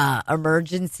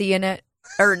emergency in it.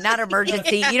 Or not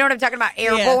emergency. Yeah. You know what I'm talking about?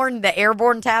 Airborne, the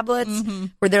airborne tablets,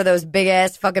 where they're those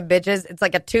big-ass fucking bitches. It's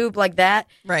like a tube like that,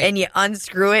 Right. and you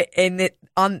unscrew it, and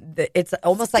it's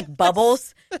almost like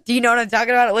bubbles. Do you know what I'm talking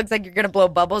about? It looks like you're going to blow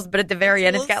bubbles, but at the very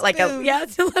end, it's got like spoon.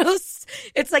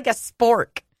 it's like a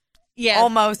spork. Yeah.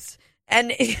 Almost.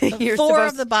 And you're Four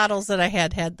supposed of the bottles that I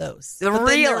had those. But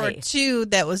then there were Really? two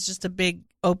that was just a big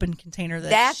open container that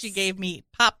That's- she gave me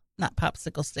not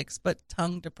popsicle sticks, but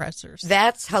tongue depressors.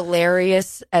 That's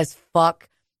hilarious as fuck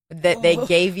that they Oh.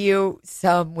 gave you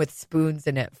some with spoons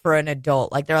in it for an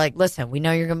adult. Like, they're like, listen, we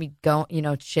know you're going to be going,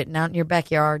 shitting out in your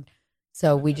backyard.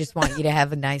 So we just want you to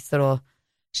have a nice little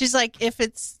She's like, if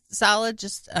it's solid,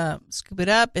 just scoop it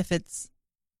up. If it's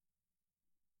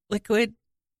liquid,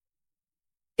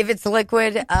 pour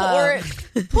it.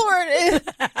 Pour it in.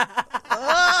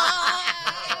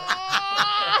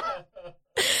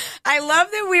 I love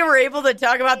that we were able to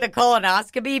talk about the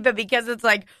colonoscopy, but because it's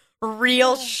like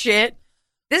real shit,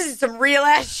 this is some real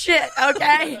ass shit,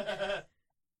 okay?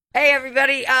 Hey,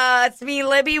 everybody, it's me,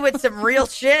 Libby, with some real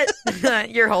shit.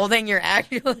 You're holding your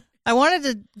actual... I wanted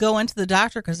to go into the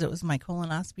doctor because it was my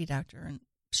colonoscopy doctor and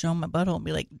show him my butthole and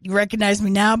be like, you recognize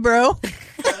me now, bro?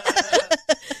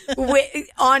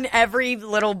 On every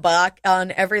little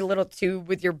on every little tube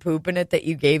with your poop in it that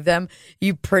you gave them,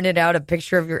 you printed out a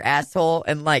picture of your asshole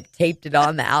and like taped it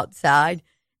on the outside.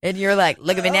 And you're like,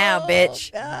 look at me now,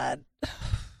 bitch. God.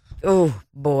 Oh,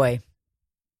 boy.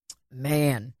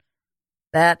 Man,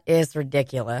 that is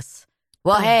ridiculous.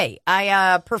 Well, hey,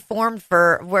 I performed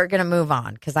we're going to move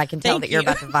on because I can tell Thank that you're you.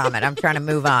 about to vomit. I'm trying to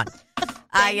move on.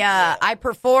 I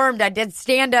performed. I did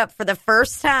stand up for the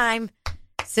first time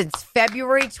since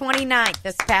February 29th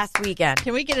this past weekend.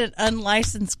 Can we get an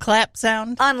unlicensed clap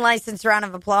sound? Unlicensed round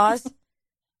of applause.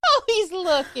 Oh, he's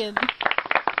looking.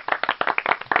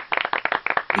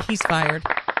 He's fired.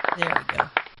 There we go.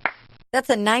 That's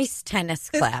a nice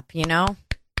tennis clap, you know?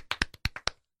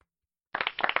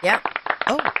 Yep.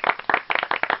 Oh.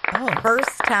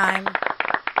 First time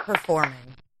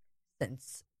performing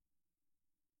since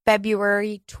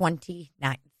February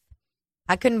 29th.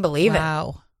 I couldn't believe it.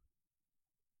 Wow.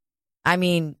 I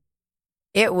mean,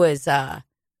 it was, buddy?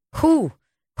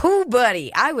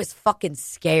 I was fucking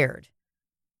scared.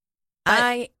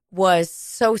 I was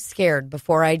so scared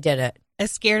before I did it.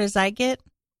 As scared as I get?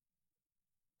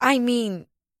 I mean,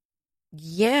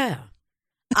 yeah.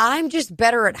 I'm just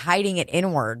better at hiding it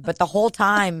inward. But the whole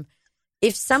time,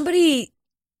 if somebody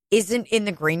isn't in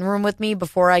the green room with me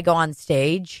before I go on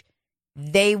stage,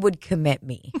 they would commit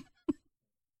me.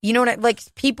 You know what? Like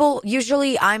people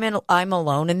usually, I'm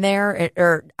alone in there,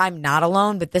 or I'm not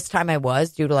alone, but this time I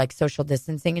was due to like social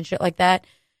distancing and shit like that.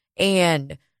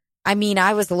 And I mean,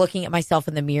 I was looking at myself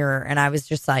in the mirror, and I was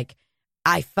just like,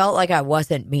 I felt like I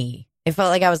wasn't me. It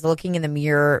felt like I was looking in the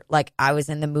mirror, like I was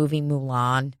in the movie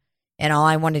Mulan, and all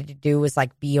I wanted to do was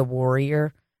like be a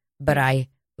warrior. But I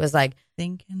was like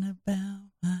thinking about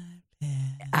my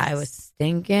past. I was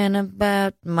thinking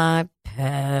about my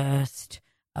past.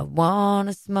 I want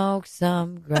to smoke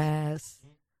some grass.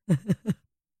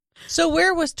 So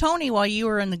where was Tony while you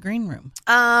were in the green room?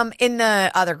 In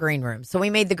the other green room. So we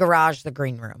made the garage the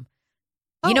green room.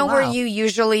 You Oh, know where wow. you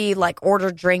usually like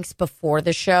order drinks before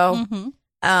the show?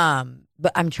 Mm-hmm.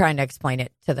 But I'm trying to explain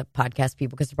it to the podcast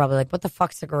people because they're probably like, what the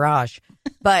fuck's a garage?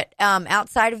 But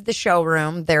outside of the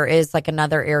showroom, there is like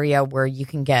another area where you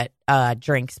can get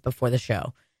drinks before the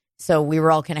show. So we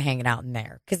were all kind of hanging out in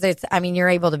there because you're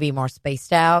able to be more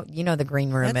spaced out. You know, the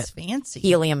green room That's at fancy.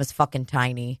 Helium is fucking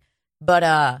tiny. But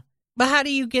how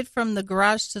do you get from the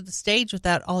garage to the stage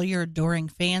without all your adoring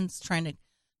fans trying to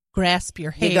grasp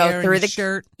your hair you go through and the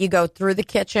shirt? You go through the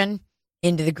kitchen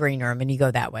into the green room, and you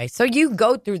go that way. So you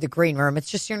go through the green room.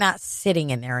 It's just you're not sitting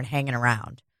in there and hanging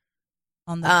around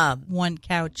On the one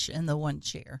couch and the one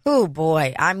chair. Oh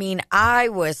boy, I mean, I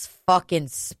was fucking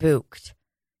spooked.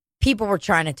 People were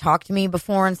trying to talk to me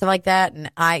before and stuff like that,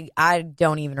 and I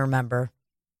don't even remember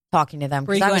talking to them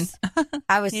Where you because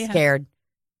I was Yeah. scared.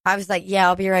 I was like, yeah,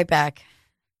 I'll be right back.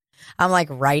 I'm like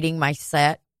writing my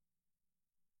set.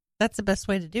 That's the best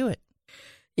way to do it.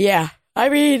 Yeah, I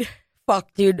mean,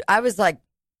 fuck, dude. I was like,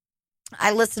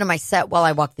 I listened to my set while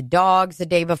I walked the dogs the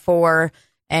day before,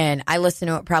 and I listened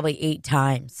to it probably 8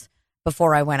 times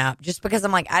before I went up, just because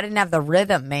I'm like, I didn't have the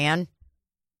rhythm, man.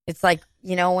 It's like,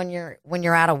 you know, when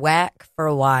you're out of whack for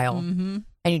a while Mm-hmm.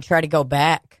 and you try to go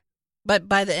back. But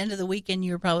by the end of the weekend,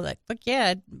 you were probably like, fuck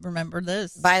yeah, I remember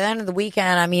this. By the end of the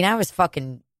weekend, I mean, I was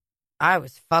fucking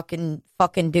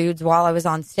dudes while I was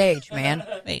on stage, man.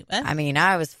 Wait, what? I mean,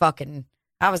 I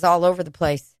was all over the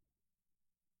place.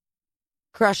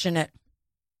 Crushing it.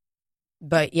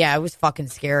 But yeah, it was fucking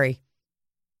scary.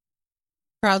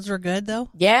 Crowds were good, though?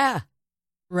 Yeah.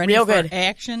 Ready Real for good.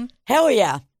 action? Hell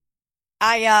yeah.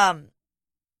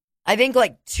 I think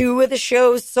like 2 of the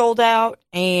shows sold out,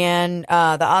 and the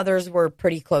others were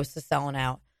pretty close to selling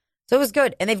out. So it was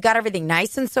good. And they've got everything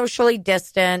nice and socially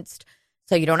distanced,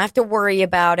 so you don't have to worry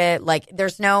about it. Like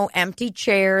there's no empty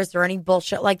chairs or any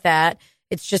bullshit like that.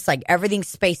 It's just like everything's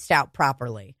spaced out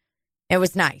properly. It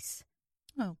was nice.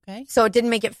 Okay. So it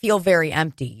didn't make it feel very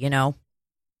empty, you know?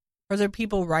 Are there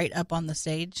people right up on the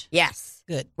stage? Yes.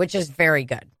 Good. Which is very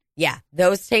good. Yeah.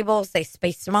 Those tables, they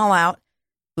spaced them all out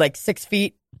like 6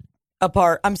 feet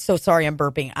apart. I'm so sorry I'm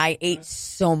burping. I ate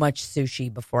so much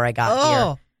sushi before I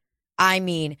got here. I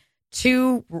mean,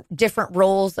 2 different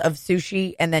rolls of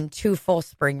sushi and then 2 full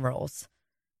spring rolls.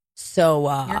 So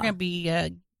You're going to be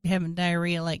having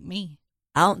diarrhea like me.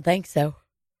 I don't think so.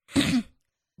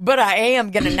 But I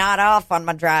am going to nod off on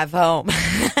my drive home.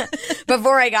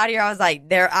 Before I got here, I was like,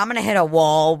 I'm going to hit a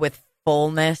wall with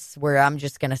fullness where I'm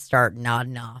just going to start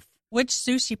nodding off. Which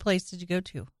sushi place did you go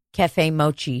to? Cafe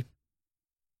Mochi.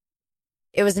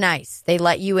 It was nice. They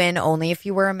let you in only if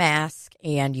you wear a mask,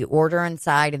 and you order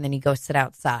inside, and then you go sit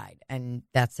outside, and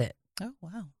that's it. Oh,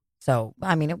 wow. So,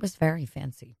 I mean, it was very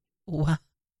fancy. Wow.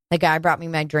 The guy brought me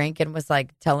my drink and was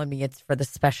like telling me it's for the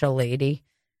special lady.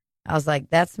 I was like,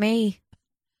 that's me.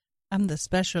 I'm the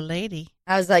special lady.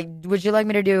 I was like, would you like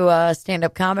me to do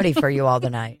stand-up comedy for you all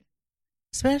tonight?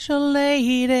 Special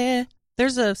lady.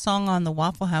 There's a song on the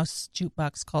Waffle House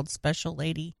jukebox called Special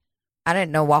Lady. I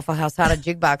didn't know Waffle House had a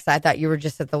jukebox. I thought you were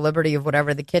just at the liberty of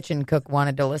whatever the kitchen cook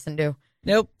wanted to listen to.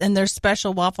 Nope. And there's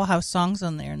special Waffle House songs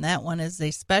on there. And that one is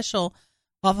a special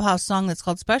Waffle House song that's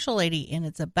called Special Lady. And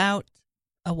it's about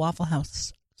a Waffle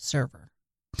House server.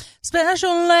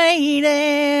 Special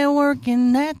lady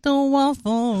working at the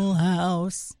Waffle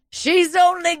House. She's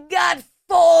only got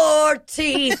 4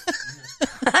 teeth.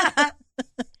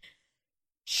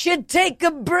 Should take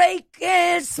a break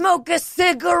and smoke a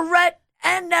cigarette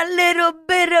and a little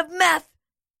bit of meth.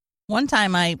 One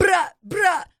time I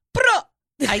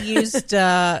used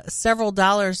several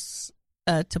dollars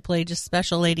to play just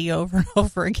Special Lady over and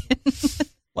over again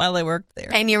while I worked there.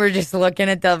 And you were just looking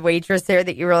at the waitress there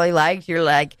that you really liked. You're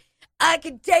like, I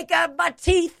could take out my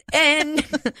teeth and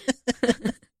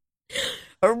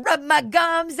rub my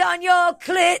gums on your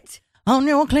clit. On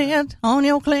your clit, on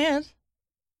your clit.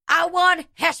 I want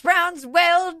hash browns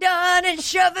well done and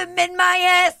shove them in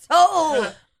my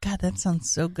asshole. God, that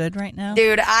sounds so good right now.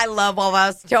 Dude, I love Waffle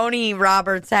House. Tony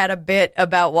Roberts had a bit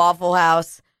about Waffle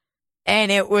House,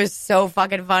 and it was so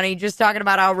fucking funny. Just talking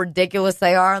about how ridiculous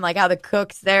they are and like how the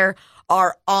cooks there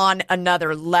are on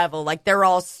another level. Like they're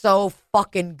all so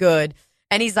fucking good.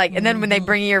 And he's like, and then when they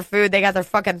bring you your food, they got their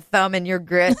fucking thumb in your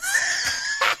grits.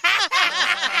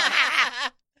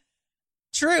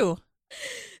 True.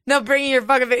 They'll bring you your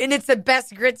fucking food, and it's the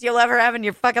best grits you'll ever have in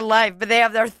your fucking life. But they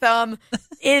have their thumb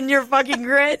in your fucking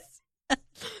grits.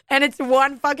 And it's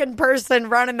one fucking person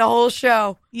running the whole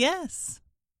show. Yes.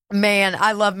 Man,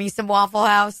 I love me some Waffle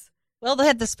House. Well, they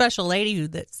had the special lady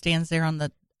that stands there on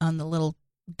the little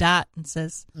dot and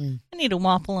says, I need a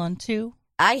waffle on 2.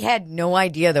 I had no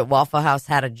idea that Waffle House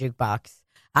had a jukebox.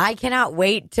 I cannot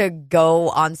wait to go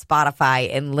on Spotify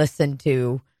and listen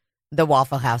to the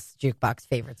Waffle House Jukebox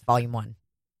Favorites Volume 1.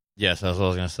 Yes, that's what I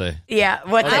was going to say. Yeah.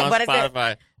 What is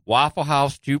Spotify, it? Waffle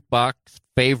House Jukebox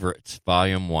Favorites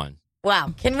Volume 1.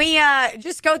 Wow. Can we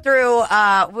just go through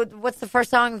what's the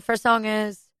first song? The first song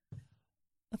is?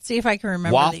 Let's see if I can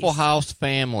remember Waffle these. House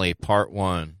Family Part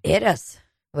 1. Hit us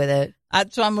with it.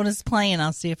 So I'm going to play and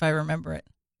I'll see if I remember it.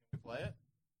 Play it?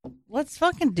 Let's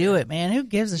fucking do it, man. Who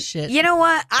gives a shit? You know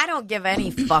what? I don't give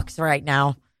any fucks right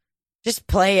now. Just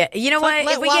play it. You know what?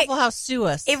 Let Waffle House sue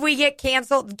us. If we get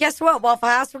canceled, guess what, Waffle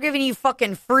House? We're giving you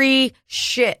fucking free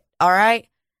shit, all right?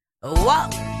 Whoa.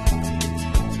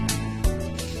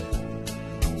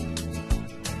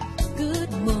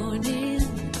 Good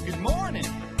morning. Good morning.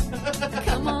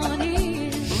 Come on in.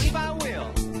 Believe I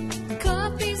will.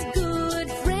 Coffee's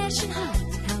good, fresh and hot.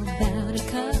 How about a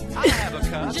cup? I have a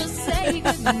cup. Just say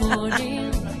good morning.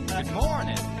 Good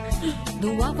morning.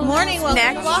 The Waffle Morning, House.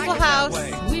 welcome to Waffle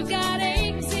House. We've got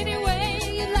eggs any way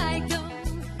you like them.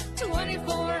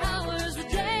 24 hours a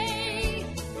day.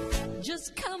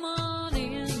 Just come on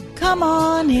in. Come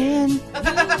on in.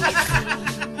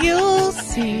 You'll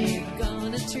see. We're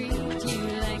gonna treat you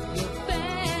like your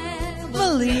family.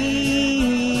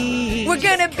 Believe. We're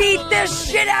gonna beat the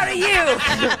shit out of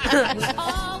you.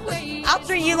 Always. I'll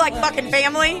treat you like fucking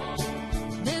family.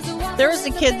 There's a Waffle There was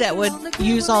a kid that would House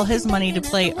use all his money to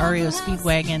play REO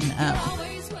Speedwagon.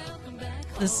 always welcome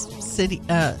back. This city,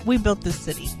 we built this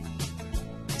city.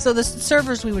 So the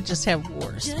servers, we would just have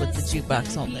wars with the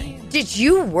jukebox all day. Did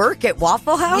you work at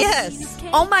Waffle House? Yes.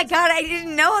 Oh my God, I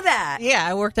didn't know that. Yeah,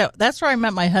 I worked out. That's where I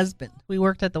met my husband. We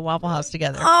worked at the Waffle House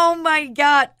together. Oh my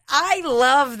God. I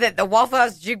love that the Waffle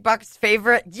House Jukebox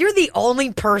Favorite. You're the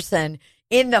only person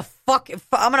in the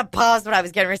I'm going to pause what I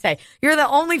was getting ready to say. You're the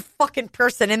only fucking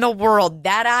person in the world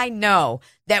that I know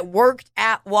that worked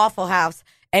at Waffle House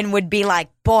and would be like,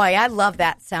 boy, I love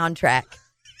that soundtrack.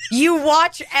 You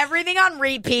watch everything on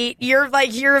repeat. You're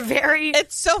very...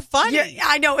 It's so funny.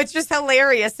 I know. It's just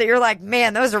hilarious that you're like,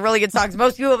 man, those are really good songs.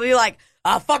 Most people will be like,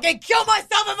 I'll fucking kill myself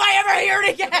if I ever hear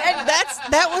it again.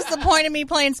 That was the point of me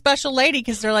playing Special Lady,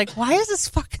 because they're like, why is this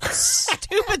fucking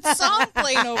stupid song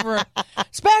playing over it?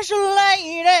 Special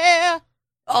Lady.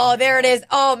 Oh, there it is.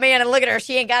 Oh, man, and look at her.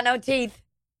 She ain't got no teeth.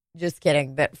 Just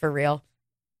kidding, but for real.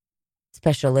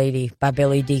 Special Lady by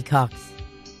Billy D. Cox.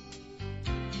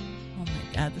 Oh my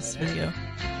God, this video.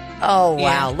 Oh, Yeah.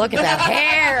 wow. Look at that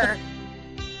hair.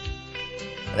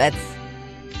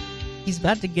 He's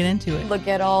about to get into it. Look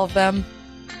at all of them.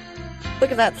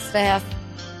 Look at that staff.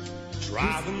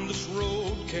 Driving this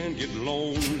road can get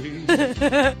lonely.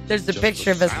 There's a Just picture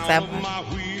of the us sound at of my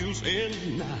wheels in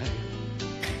the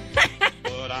night.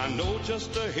 But I know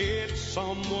just ahead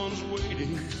someone's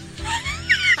waiting. So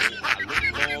I look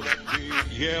for that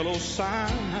big yellow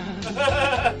sign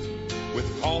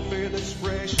with coffee that's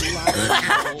fresh like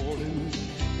the morning.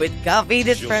 With coffee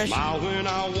that's She'll fresh. smile when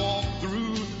I walk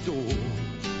through the door.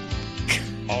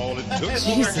 All it took was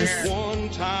Jesus. one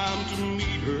time to meet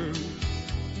her.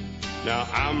 Now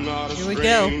I'm not a Here we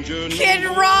go. stranger. Kid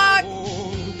no Rock.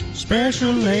 more.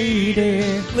 Special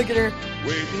Lady. Look at her.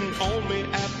 Waiting on me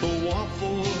at the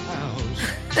Waffle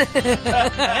House.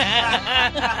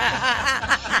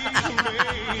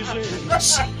 She's amazing.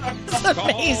 It's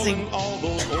amazing. Calling all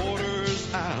those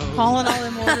orders out. Calling all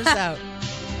them orders out.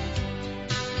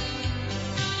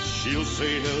 She'll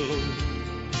say hello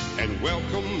and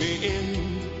welcome me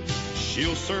in.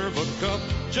 She'll serve a cup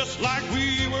just like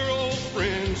we were old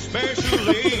friends. Special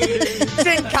lady. It's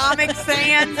in Comic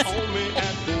Sans. On me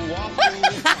at the Waffle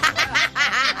House.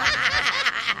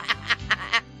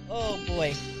 Oh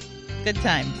boy. Good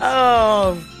times.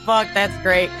 Oh, fuck, that's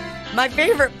great. My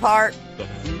favorite part. The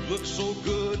food looks so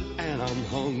good and I'm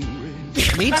hungry.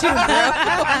 Me too, bro.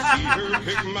 See her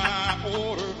pick my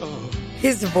order up.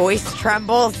 His voice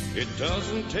trembles. It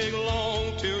doesn't take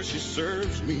long till she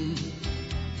serves me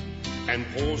and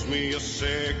pours me a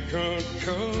second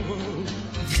cup.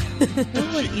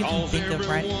 Who would even Calls think of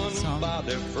writing everyone this song? by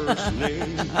their first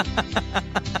name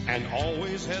and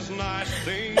always has nice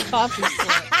things. Coffee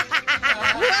sweat.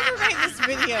 Whoever made this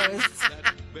video is.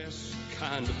 That best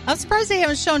kind of I'm surprised they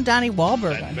haven't shown Donnie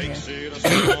Wahlberg that on here. makes it a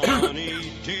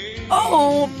sunny day.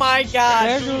 Oh, my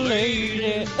God. Special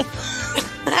Lady.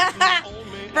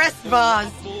 Breast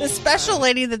bars. The special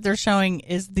lady that they're showing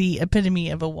is the epitome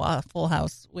of a Waffle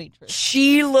House waitress.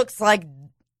 She looks like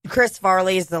Chris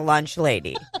Farley is the lunch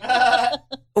lady.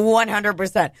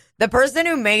 100%. The person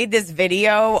who made this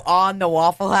video on the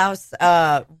Waffle House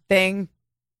thing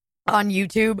on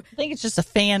YouTube, I think it's just a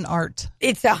fan art.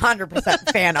 it's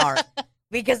 100% fan art.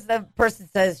 Because the person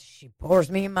says, she pours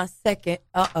me my second,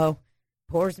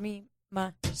 pours me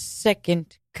my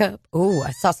second cup. Ooh,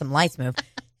 I saw some lights move.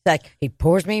 It's like, he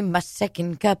pours me my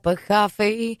second cup of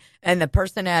coffee. And the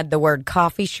person had the word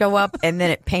coffee show up, and then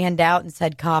it panned out and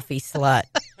said coffee slut.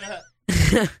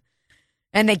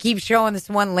 And they keep showing this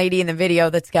one lady in the video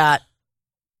that's got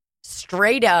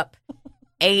straight up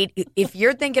if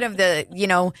you're thinking of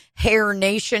the, Hair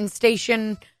Nation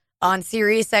station on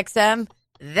Sirius XM,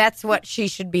 that's what she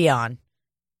should be on.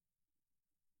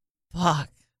 Fuck.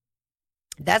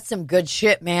 That's some good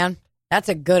shit, man. That's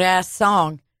a good ass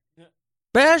song.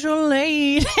 Special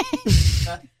lady.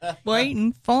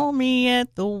 Waiting for me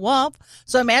at the Waffle.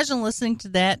 So imagine listening to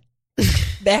that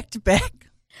back to back.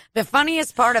 The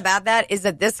funniest part about that is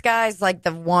that this guy's like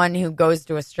the one who goes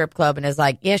to a strip club and is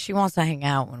like, yeah, she wants to hang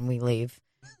out when we leave,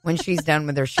 when she's done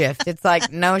with her shift. It's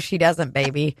like, no, she doesn't,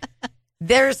 baby.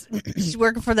 She's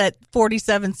working for that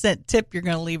 47-cent tip you're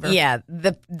going to leave her. Yeah,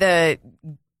 the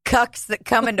cucks that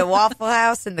come into Waffle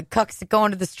House and the cucks that go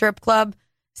into the strip club,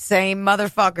 same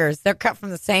motherfuckers. They're cut from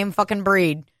the same fucking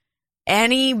breed.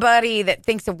 Anybody that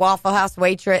thinks a Waffle House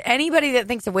waitress, anybody that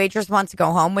thinks a waitress wants to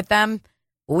go home with them,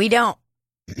 we don't.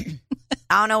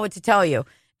 I don't know what to tell you.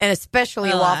 And especially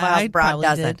a Waffle House I broad probably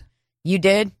doesn't. did. You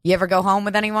did? You ever go home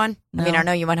with anyone? I mean, No. I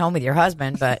know you went home with your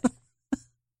husband, but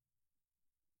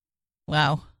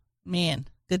Wow. Man,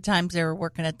 good times they were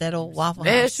working at that old Waffle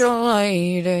House. special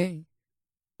lady.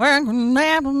 Working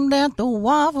at the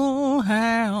Waffle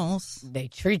House. They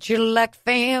treat you like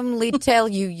family, tell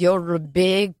you you're a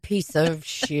big piece of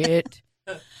shit.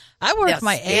 I worked Yeah,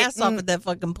 my ass off spitting. at that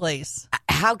fucking place.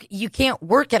 How you can't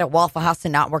work at a Waffle House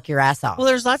and not work your ass off? Well,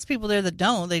 there's lots of people there that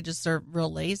don't. They just are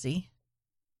real lazy.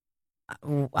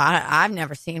 I've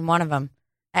never seen one of them.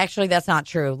 Actually, that's not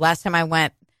true. Last time I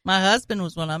went, My husband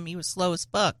was one of them. He was slow as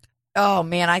fuck. oh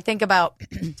man, I think about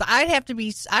So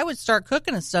I would start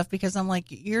cooking and stuff because I'm like,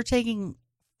 you're taking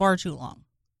far too long.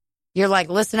 you're like,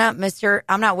 listen up, mister.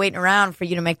 I'm not waiting around for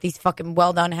you to make these fucking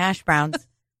well done hash browns.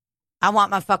 I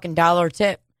want my fucking $1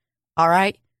 tip. All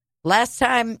right. Last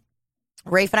time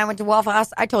Rafe and I went to Waffle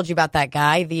House. I told you about that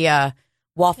guy, the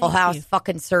Waffle Thank House you.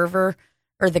 fucking server,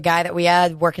 or the guy that we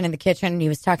had working in the kitchen. And he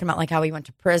was talking about like how he went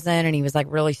to prison and he was like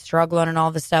really struggling and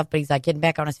all this stuff, but he's like getting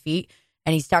back on his feet.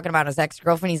 And he's talking about his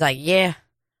ex-girlfriend. He's like, yeah,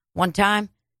 one time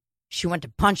she went to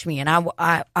punch me and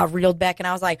I reeled back and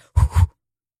I was like,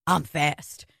 I'm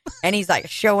fast. And he's like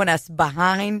showing us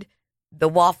behind the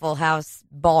Waffle House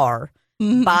bar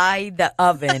by the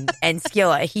oven and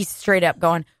skillet. He's straight up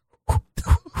going,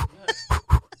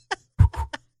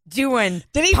 doing.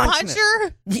 Did he punch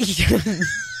moves. her?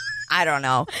 I don't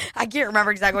know. I can't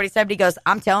remember exactly what he said, but he goes,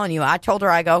 I'm telling you, I told her,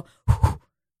 I go,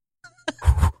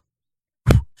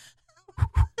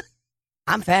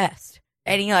 I'm fast.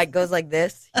 And he like goes like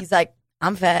this. He's like,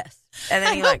 I'm fast. And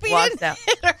then he like hope he walks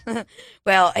didn't out.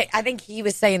 Well, I think he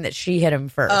was saying that she hit him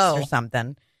first Oh. or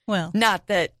something. Well, Not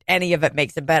that any of it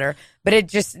makes it better, but it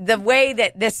just, the way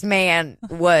that this man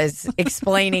was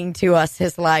explaining to us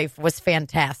his life was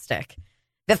fantastic.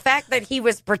 The fact that he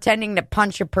was pretending to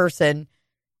punch a person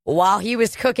while he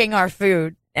was cooking our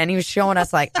food and he was showing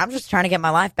us like, I'm just trying to get my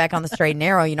life back on the straight and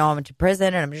narrow. You know, I went to prison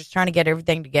and I'm just trying to get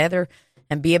everything together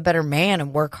and be a better man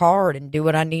and work hard and do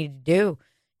what I need to do.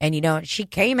 And, you know, she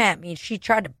came at me and she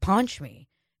tried to punch me.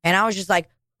 And I was just like,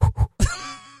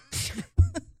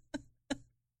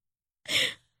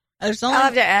 there's I'll have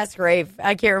only, to ask Rafe.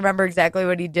 I can't remember exactly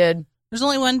what he did. there's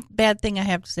only one bad thing I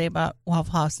have to say about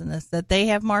Waffle House in this, that they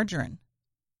have margarine.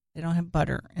 They don't have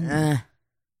butter. And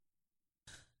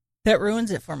that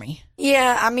ruins it for me.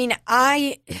 Yeah, I mean,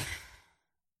 And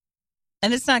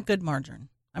it's not good margarine.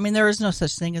 I mean, there is no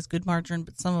such thing as good margarine,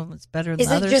 but some of it's better than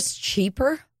is it others. just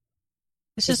cheaper?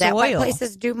 It's Is just that why oil.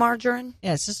 places do margarine?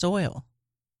 Yeah, it's just oil.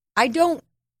 I don't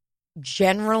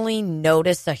generally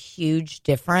notice a huge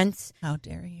difference, How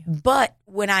dare you? but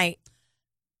when I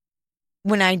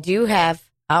do have,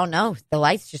 I don't know, the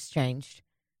lights just changed.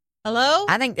 Hello?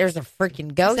 I think there's a freaking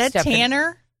Is ghost. that up in-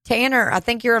 Tanner? Tanner, I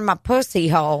think you're in my pussy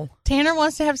hole. Tanner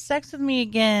wants to have sex with me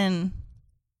again.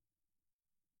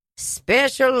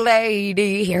 Special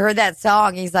lady. He heard that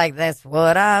song. He's like, that's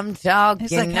what I'm talking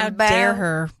He's like, how about. dare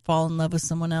her fall in love with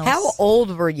someone else? How old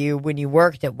were you when you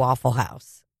worked at Waffle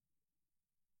House?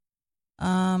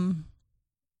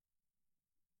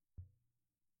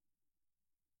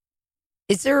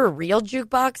 Is there a real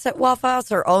jukebox at Waffle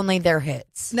House or only their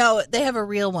hits? No, they have a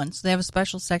real one. So they have a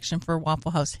special section for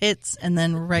Waffle House hits and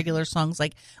then regular songs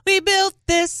like "We Built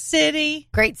This City."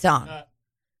 Great song.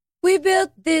 We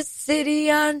built this city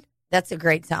on. That's a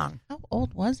great song. How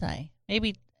old was I?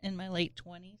 Maybe in my late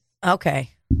 20s. Okay.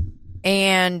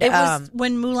 And It was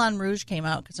when Moulin Rouge came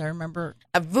out because I remember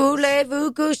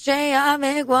Voulez-vous coucher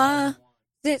avec moi?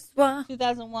 This one.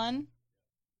 2001.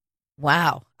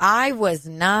 Wow. I was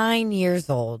 9 years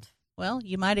old. Well,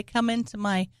 you might have come into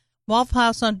my Waffle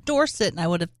House on Dorset and I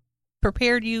would have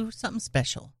prepared you something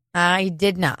special. I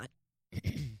did not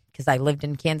because I lived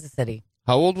in Kansas City.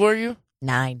 How old were you?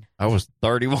 9. I was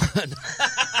 31.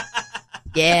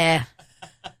 Yeah.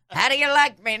 How do you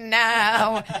like me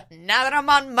now? Now that I'm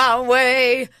on my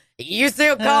way, you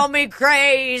still call me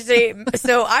crazy.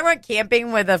 So I went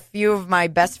camping with a few of my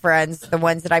best friends, the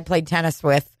ones that I played tennis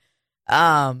with,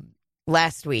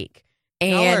 last week.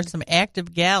 Y'all are And some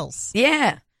active gals.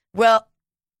 yeah, well,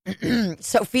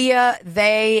 Sophia,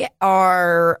 they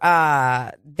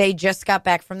just got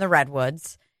back from the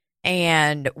Redwoods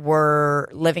and were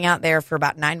living out there for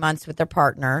about 9 months with their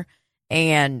partner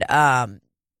and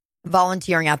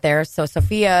volunteering out there. So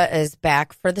Sophia is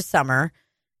back for the summer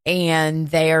and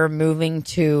they are moving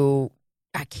to,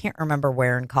 I can't remember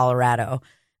where in Colorado,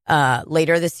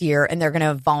 later this year. And they're going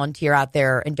to volunteer out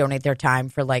there and donate their time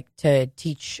for to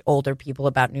teach older people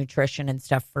about nutrition and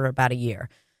stuff for about a year.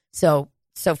 So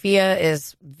Sophia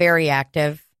is very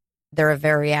active. They're a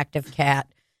very active cat.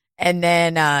 And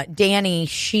then Danny,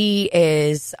 she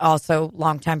is also a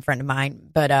longtime friend of mine,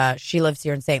 but she lives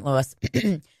here in St. Louis.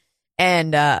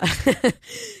 And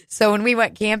so when we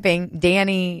went camping,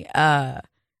 Danny,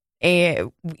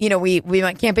 we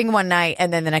went camping one night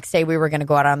and then the next day we were going to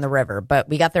go out on the river. But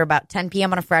we got there about 10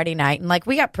 p.m. on a Friday night and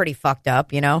we got pretty fucked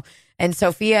up, And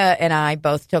Sophia and I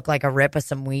both took a rip of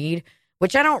some weed,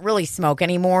 which I don't really smoke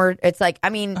anymore. It's A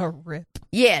rip.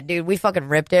 yeah, dude, we fucking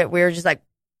ripped it. We were just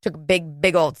took a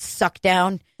big old suck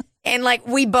down. And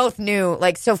we both knew,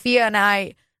 Sophia and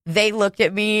I, they looked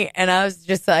at me and I was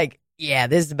just yeah,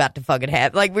 this is about to fucking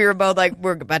happen. We were both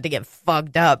we're about to get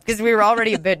fucked up because we were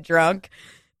already a bit drunk.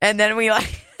 And then we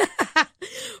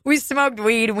we smoked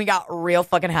weed and we got real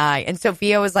fucking high. And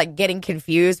Sophia was getting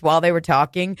confused while they were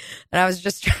talking. And I was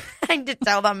just trying to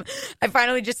tell them, I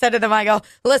finally just said to them, I go,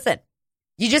 listen,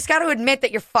 you just got to admit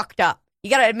that you're fucked up. You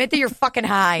got to admit that you're fucking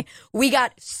high. We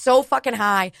got so fucking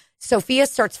high. Sophia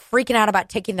starts freaking out about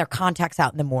taking their contacts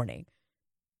out in the morning.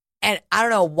 And I don't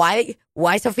know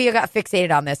why Sophia got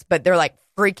fixated on this, but they're like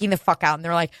freaking the fuck out. And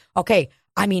they're like, okay,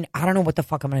 I mean, I don't know what the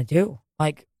fuck I'm going to do.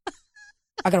 Like,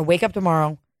 I got to wake up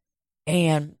tomorrow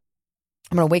and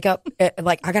I'm going to wake up.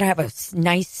 Like, I got to have a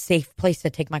nice, safe place to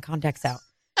take my contacts out.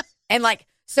 And like,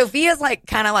 Sophia's like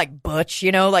kind of like butch,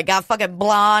 you know, like got fucking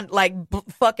blonde, like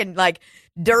fucking like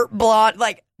dirt blonde.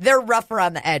 Like they're rough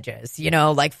around the edges, you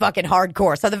know, like fucking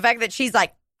hardcore. So the fact that she's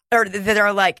like, or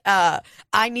they're like,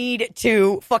 I need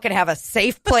to fucking have a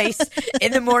safe place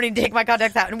in the morning to take my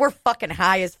contacts out. And we're fucking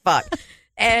high as fuck.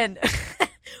 And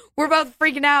we're both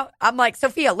freaking out. I'm like,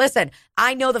 Sophia, listen,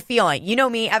 I know the feeling. You know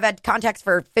me. I've had contacts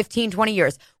for 15, 20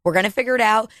 years. We're going to figure it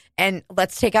out. And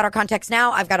let's take out our contacts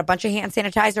now. I've got a bunch of hand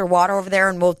sanitizer, water over there,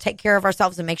 and we'll take care of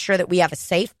ourselves and make sure that we have a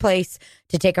safe place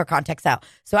to take our contacts out.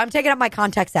 So I'm taking out my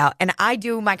contacts out, and I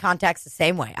do my contacts the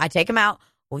same way. I take them out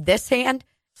with this hand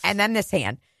and then this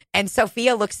hand. And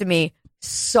Sophia looks at me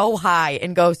so high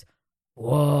and goes,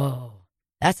 whoa,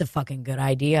 that's a fucking good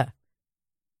idea.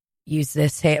 Use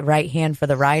this right hand for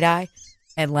the right eye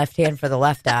and left hand for the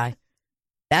left eye.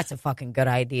 That's a fucking good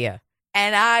idea.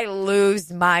 And I lose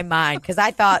my mind because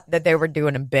I thought that they were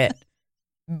doing a bit.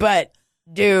 But,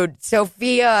 dude,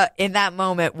 Sophia in that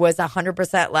moment was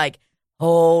 100% like,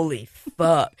 holy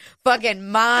fuck. Fucking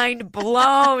mind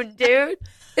blown, dude.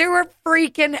 They were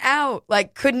freaking out.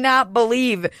 Like, could not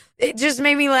believe. It just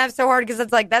made me laugh so hard because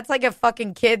it's like, that's like a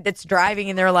fucking kid that's driving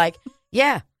and they're like,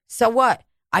 yeah, so what?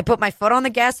 I put my foot on the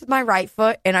gas with my right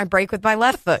foot and I brake with my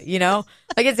left foot, you know?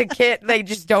 Like it's a kid, they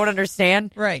just don't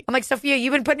understand. Right. I'm like, Sophia,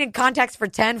 you've been putting in contacts for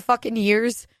 10 fucking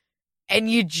years and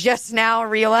you just now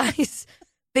realize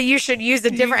that you should use a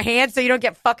different hand so you don't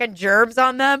get fucking germs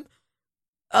on them?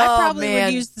 I Oh, probably man.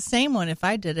 would use the same one if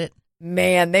I did it.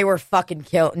 Man, they were fucking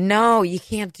killed. No, you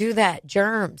can't do that.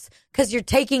 Germs. Because you're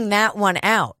taking that one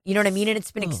out. You know what I mean? And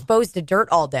it's been exposed to dirt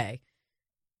all day.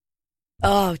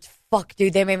 Oh, fuck,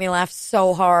 dude. They made me laugh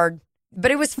so hard.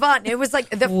 But it was fun. It was like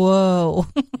the. Whoa.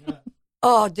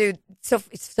 Oh, dude.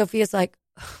 Sophia's like,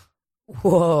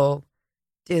 whoa.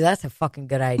 Dude, that's a fucking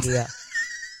good idea.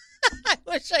 I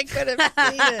wish I could have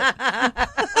seen it.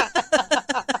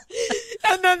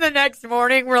 And then the next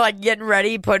morning, we're like getting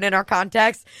ready, putting in our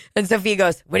contacts. And Sophia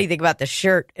goes, what do you think about this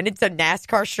shirt? And it's a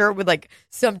NASCAR shirt with like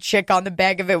some chick on the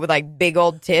back of it with like big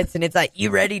old tits. And it's like, you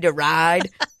ready to ride?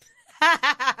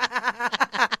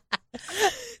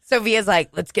 Sophia's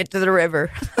like, let's get to the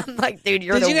river. I'm like, dude,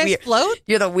 you're Did the you guys weird. float?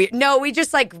 You're the weird. No, we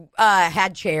just like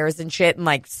had chairs and shit and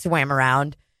like swam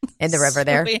around in the river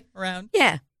there. Swim around.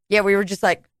 Yeah. Yeah, we were just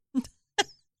like,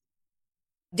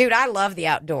 dude, I love the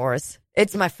outdoors.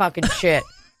 It's my fucking shit.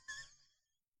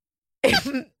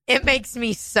 It makes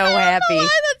me so happy.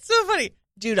 Why? That's so funny.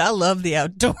 Dude, I love the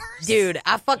outdoors. Dude,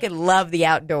 I fucking love the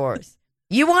outdoors.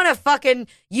 You want to fucking,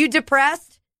 you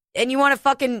depressed and you want to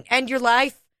fucking end your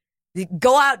life?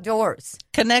 Go outdoors.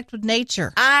 Connect with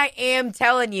nature. I am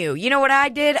telling you. You know what I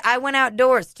did? I went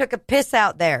outdoors, took a piss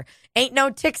out there. Ain't no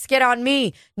ticks get on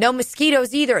me. No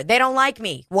mosquitoes either. They don't like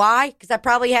me. Why? Because I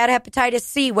probably had hepatitis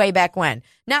C way back when.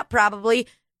 Not probably.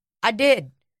 I did.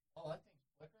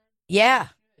 Yeah.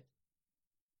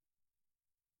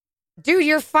 Dude,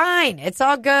 you're fine. It's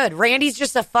all good. Randy's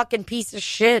just a fucking piece of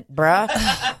shit, bruh.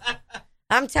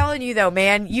 I'm telling you, though,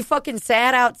 man. You fucking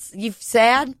sad out. You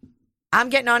sad? I'm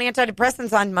getting on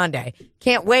antidepressants on Monday.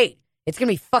 Can't wait. It's going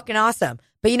to be fucking awesome.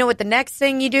 But you know what the next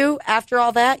thing you do after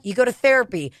all that? You go to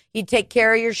therapy. You take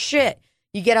care of your shit.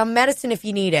 You get on medicine if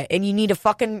you need it. And you need a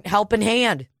fucking helping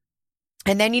hand.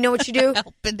 And then you know what you do?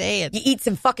 Helping hand. You eat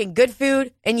some fucking good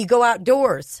food and you go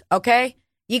outdoors, okay?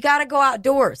 You got to go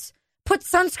outdoors. Put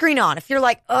sunscreen on. If you're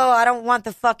like, oh, I don't want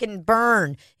the fucking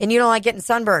burn and you don't like getting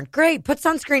sunburned, great. Put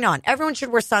sunscreen on. Everyone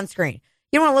should wear sunscreen.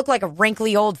 You don't want to look like a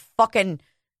wrinkly old fucking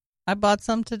I bought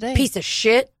some today. piece of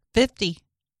shit. 50.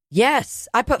 Yes,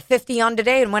 I put 50 on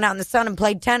today and went out in the sun and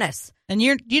played tennis. And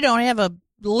you don't have a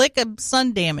lick of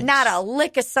sun damage. Not a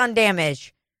lick of sun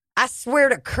damage. I swear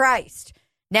to Christ.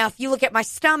 Now, if you look at my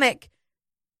stomach,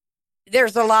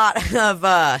 there's a lot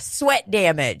of sweat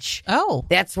damage. Oh.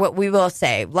 That's what we will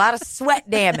say. A lot of sweat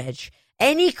damage.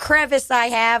 Any crevice I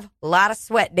have, a lot of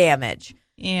sweat damage.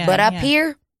 Yeah. But up yeah.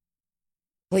 here,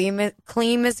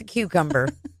 clean as a cucumber.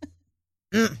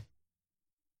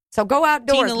 So go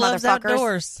outdoors, Tina loves motherfuckers.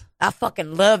 outdoors. I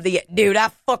fucking love the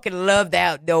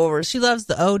outdoors. She loves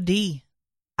the OD.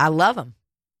 I love them.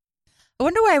 I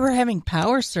wonder why we're having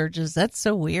power surges. That's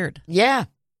so weird. Yeah.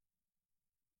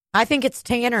 I think it's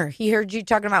Tanner. He heard you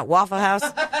talking about Waffle House.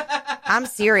 I'm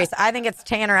serious. I think it's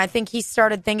Tanner. I think he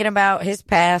started thinking about his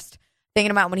past.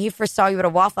 thinking about when he first saw you at a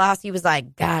Waffle House, he was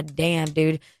like, God damn,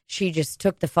 dude, she just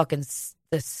took the fucking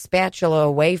the spatula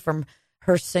away from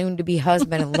her soon-to-be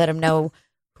husband and let him know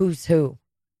who's who.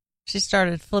 She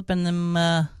started flipping them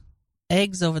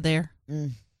eggs over there.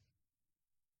 Mm.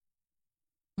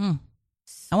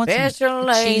 I want some Special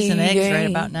cheese and eggs right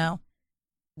lady. about now.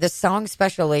 The song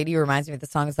Special Lady reminds me of the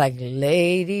song. It's like,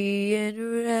 Lady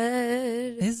in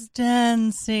Red. Is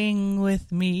dancing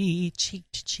with me cheek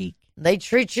to cheek. They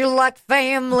treat you like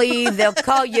family. They'll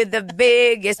call you the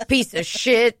biggest piece of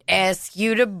shit. Ask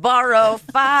you to borrow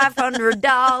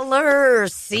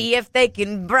 $500. See if they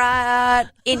can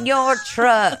ride in your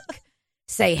truck.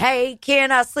 Say, hey,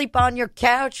 can I sleep on your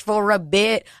couch for a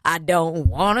bit? I don't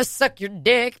want to suck your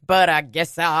dick, but I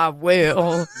guess I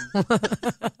will.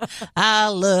 I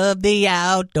love the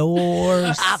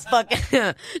outdoors. I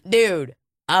fucking, dude,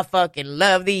 I fucking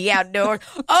love the outdoors.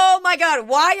 Oh my God.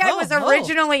 Why I was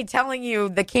originally telling you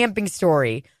the camping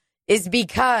story is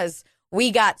because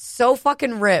we got so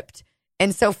fucking ripped.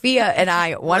 And Sophia and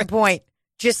I at one point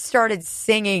just started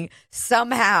singing.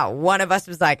 Somehow one of us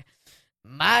was like,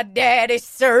 my daddy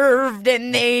served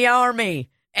in the army.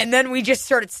 And then we just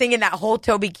started singing that whole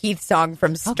Toby Keith song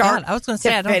from start God, I was going to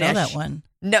say, I don't know finish. that one.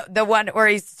 No, the one where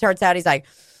he starts out, he's like,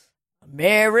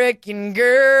 American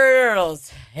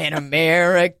girls and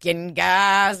American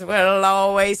guys will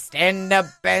always stand up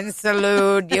and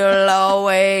salute. You'll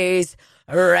always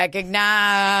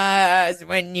recognize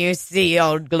when you see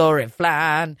Old Glory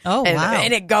flying. Oh, wow.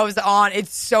 And it goes on.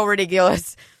 It's so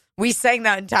ridiculous. We sang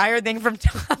that entire thing from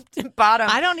top to bottom.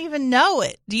 I don't even know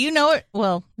it. Do you know it?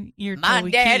 Well, you're My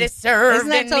Toby daddy Keith. served Isn't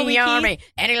that in Toby the Keith? army,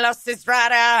 and he lost his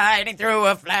right eye, and he threw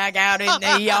a flag out in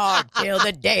the yard till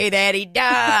the day that he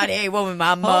died. Hey, woman, my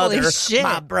Holy mother, shit.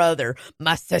 my brother,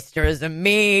 my sisters, and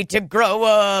me to grow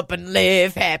up and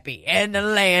live happy in the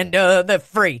land of the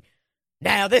free.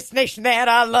 Now this nation that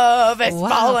I love has Wow.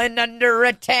 fallen under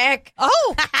attack.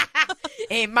 Oh,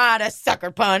 He might have sucker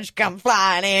punch come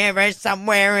flying every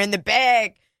somewhere in the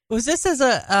bag. was this as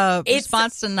a It's-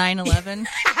 response to 9/11?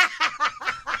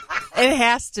 It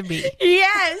has to be.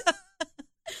 Yes.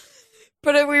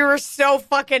 But we were so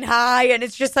fucking high, and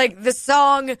it's just like the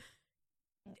song,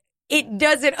 it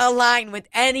doesn't align with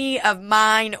any of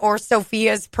mine or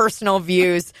Sophia's personal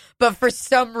views, but for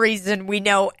some reason we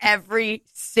know every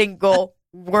single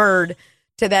word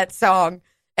to that song.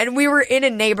 And we were in a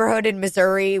neighborhood in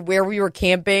Missouri where we were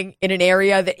camping in an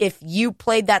area that if you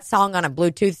played that song on a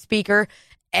Bluetooth speaker,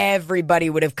 everybody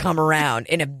would have come around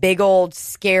in a big old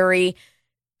scary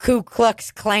Ku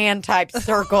Klux Klan type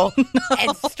circle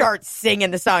and start singing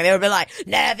the song. They would be like,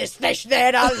 nah, this nation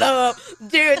that I love.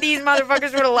 Dude, these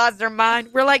motherfuckers would have lost their mind.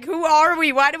 We're like, who are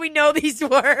we? Why do we know these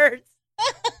words?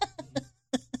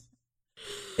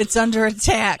 It's under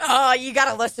attack. Oh, you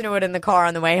got to listen to it in the car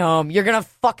on the way home. You're going to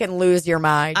fucking lose your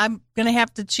mind. I'm going to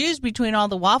have to choose between all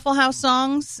the Waffle House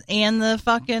songs and the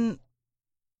fucking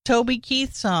Toby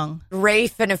Keith song.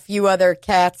 Rafe and a few other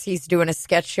cats he's doing a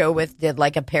sketch show with did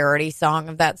like a parody song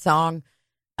of that song.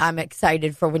 I'm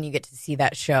excited for when you get to see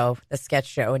that show, the sketch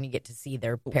show, and you get to see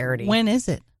their parody. When is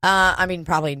it? I mean,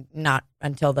 probably not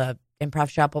until the Improv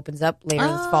Shop opens up later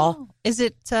this fall. Is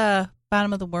it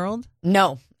Bottom of the World?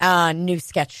 No, new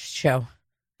sketch show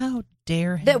How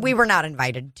dare him. that we were not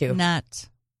invited to. Not.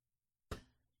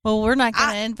 Well, we're not going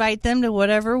to invite them to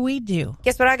whatever we do.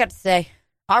 Guess what I got to say?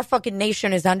 Our fucking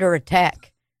nation is under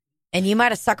attack, and you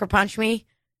might have sucker punched me.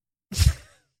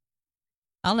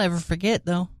 I'll never forget,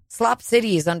 though. Slop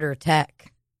City is under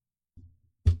attack.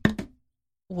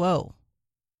 Whoa.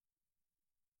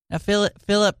 Now fill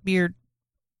up your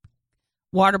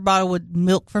water bottle with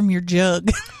milk from your jug.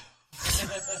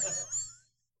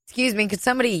 Excuse me, could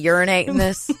somebody urinate in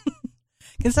this?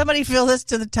 Can somebody fill this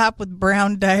to the top with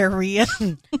brown diarrhea?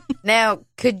 Now,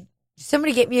 could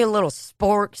somebody get me a little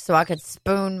spork so I could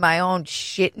spoon my own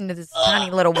shit into this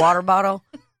tiny little water bottle?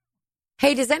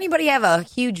 Hey, does anybody have a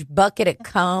huge bucket of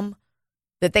cum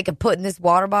that they could put in this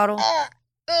water bottle?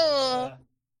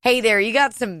 Hey there, you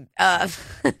got some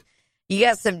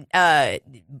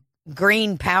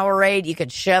green Powerade you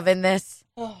could shove in this?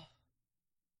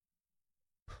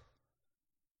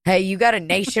 Hey, you got a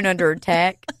nation under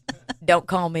attack? Don't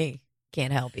call me.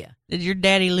 Can't help you. Did your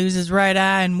daddy lose his right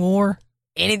eye and more?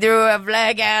 And he threw a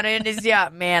flag out in his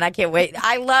yacht. Man, I can't wait.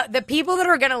 I love the people that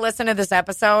are going to listen to this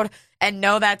episode and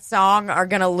know that song are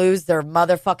going to lose their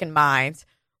motherfucking minds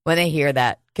when they hear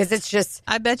that. Because it's just,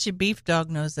 I bet you Beef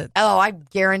Dog knows it. oh, I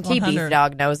guarantee 100. Beef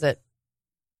Dog knows it.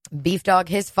 Beef Dog,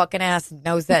 his fucking ass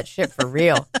knows that shit for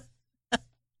real.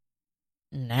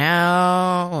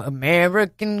 Now,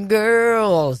 American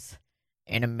girls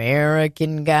and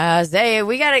American guys. Hey,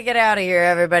 we got to get out of here,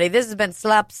 everybody. This has been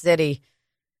Slop City.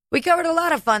 We covered a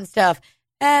lot of fun stuff.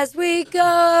 As we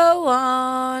go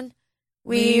on,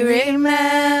 we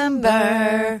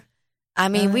remember. I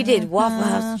mean, we did Waffle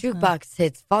House Jukebox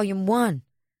Hits, Volume 1.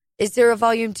 Is there a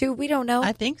Volume 2? We don't know.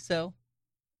 I think so.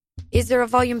 Is there a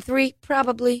Volume 3?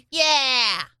 Probably.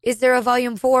 Yeah. Is there a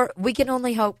Volume 4? We can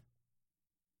only hope.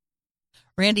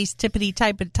 Randy's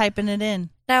typing it in.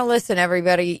 Now listen,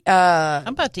 everybody. I'm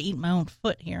about to eat my own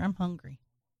foot here. I'm hungry.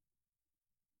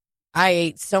 I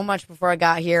ate so much before I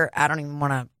got here, I don't even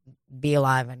want to be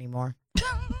alive anymore.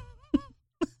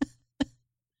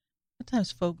 What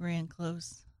time's Faux Grand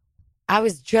close? I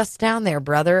was just down there,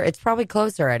 brother. It's probably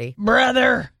closed already.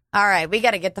 Brother. All right, we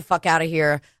got to get the fuck out of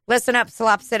here. Listen up,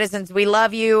 Slop citizens. We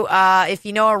love you. If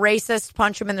you know a racist,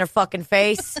 punch them in their fucking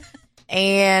face.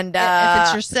 And if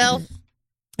it's yourself.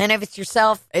 And if it's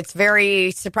yourself, it's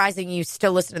very surprising you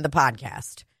still listen to the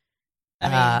podcast.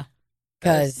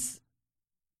 Because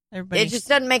it just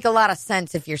doesn't make a lot of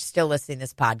sense if you're still listening to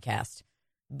this podcast.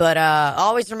 But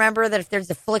always remember that if there's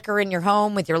a flicker in your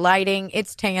home with your lighting,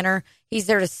 it's Tanner. He's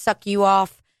there to suck you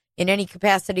off in any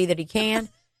capacity that he can.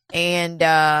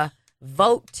 And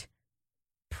vote,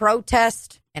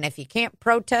 protest. And if you can't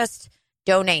protest,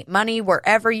 donate money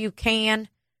wherever you can,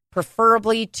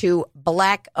 preferably to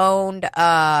Black-owned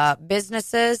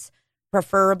businesses,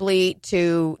 preferably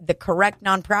to the correct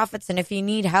nonprofits. And if you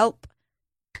need help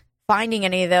finding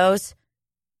any of those,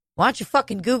 why don't you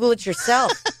fucking Google it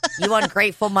yourself, you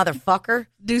ungrateful motherfucker.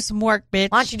 Do some work,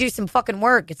 bitch. Why don't you do some fucking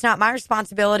work? It's not my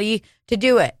responsibility to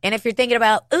do it. And if you're thinking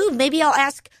about, ooh, maybe I'll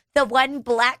ask the one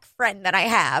black friend that I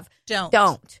have.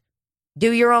 Don't.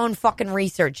 Do your own fucking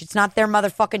research. It's not their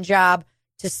motherfucking job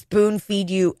to spoon feed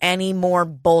you any more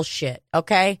bullshit,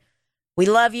 okay? We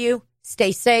love you.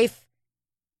 Stay safe.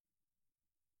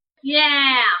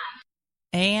 Yeah.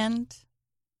 And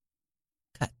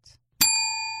cut.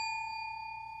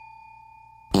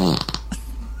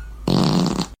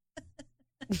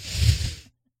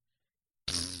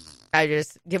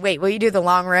 Wait, will you do the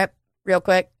long rip real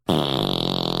quick?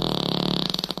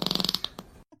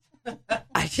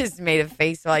 I just made a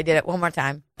face while I did it. One more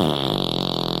time.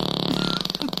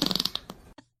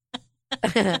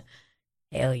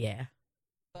 Hell yeah.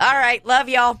 All right. Love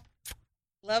y'all.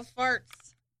 Love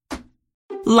farts.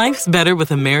 Life's better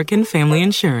with American Family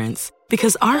Insurance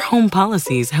because our home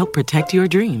policies help protect your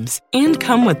dreams and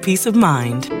come with peace of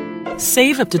mind.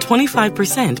 Save up to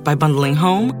 25% by bundling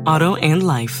home, auto, and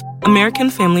life. American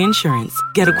Family Insurance.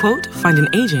 Get a quote, find an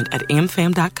agent at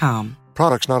amfam.com.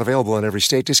 Products not available in every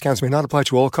state. Discounts may not apply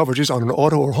to all coverages on an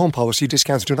auto or home policy.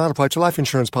 Discounts do not apply to life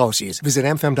insurance policies. Visit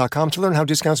amfam.com to learn how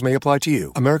discounts may apply to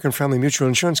you. American Family Mutual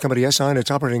Insurance Company, SI, and its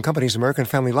operating companies, American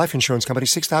Family Life Insurance Company,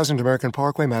 6000 American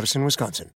Parkway, Madison, Wisconsin.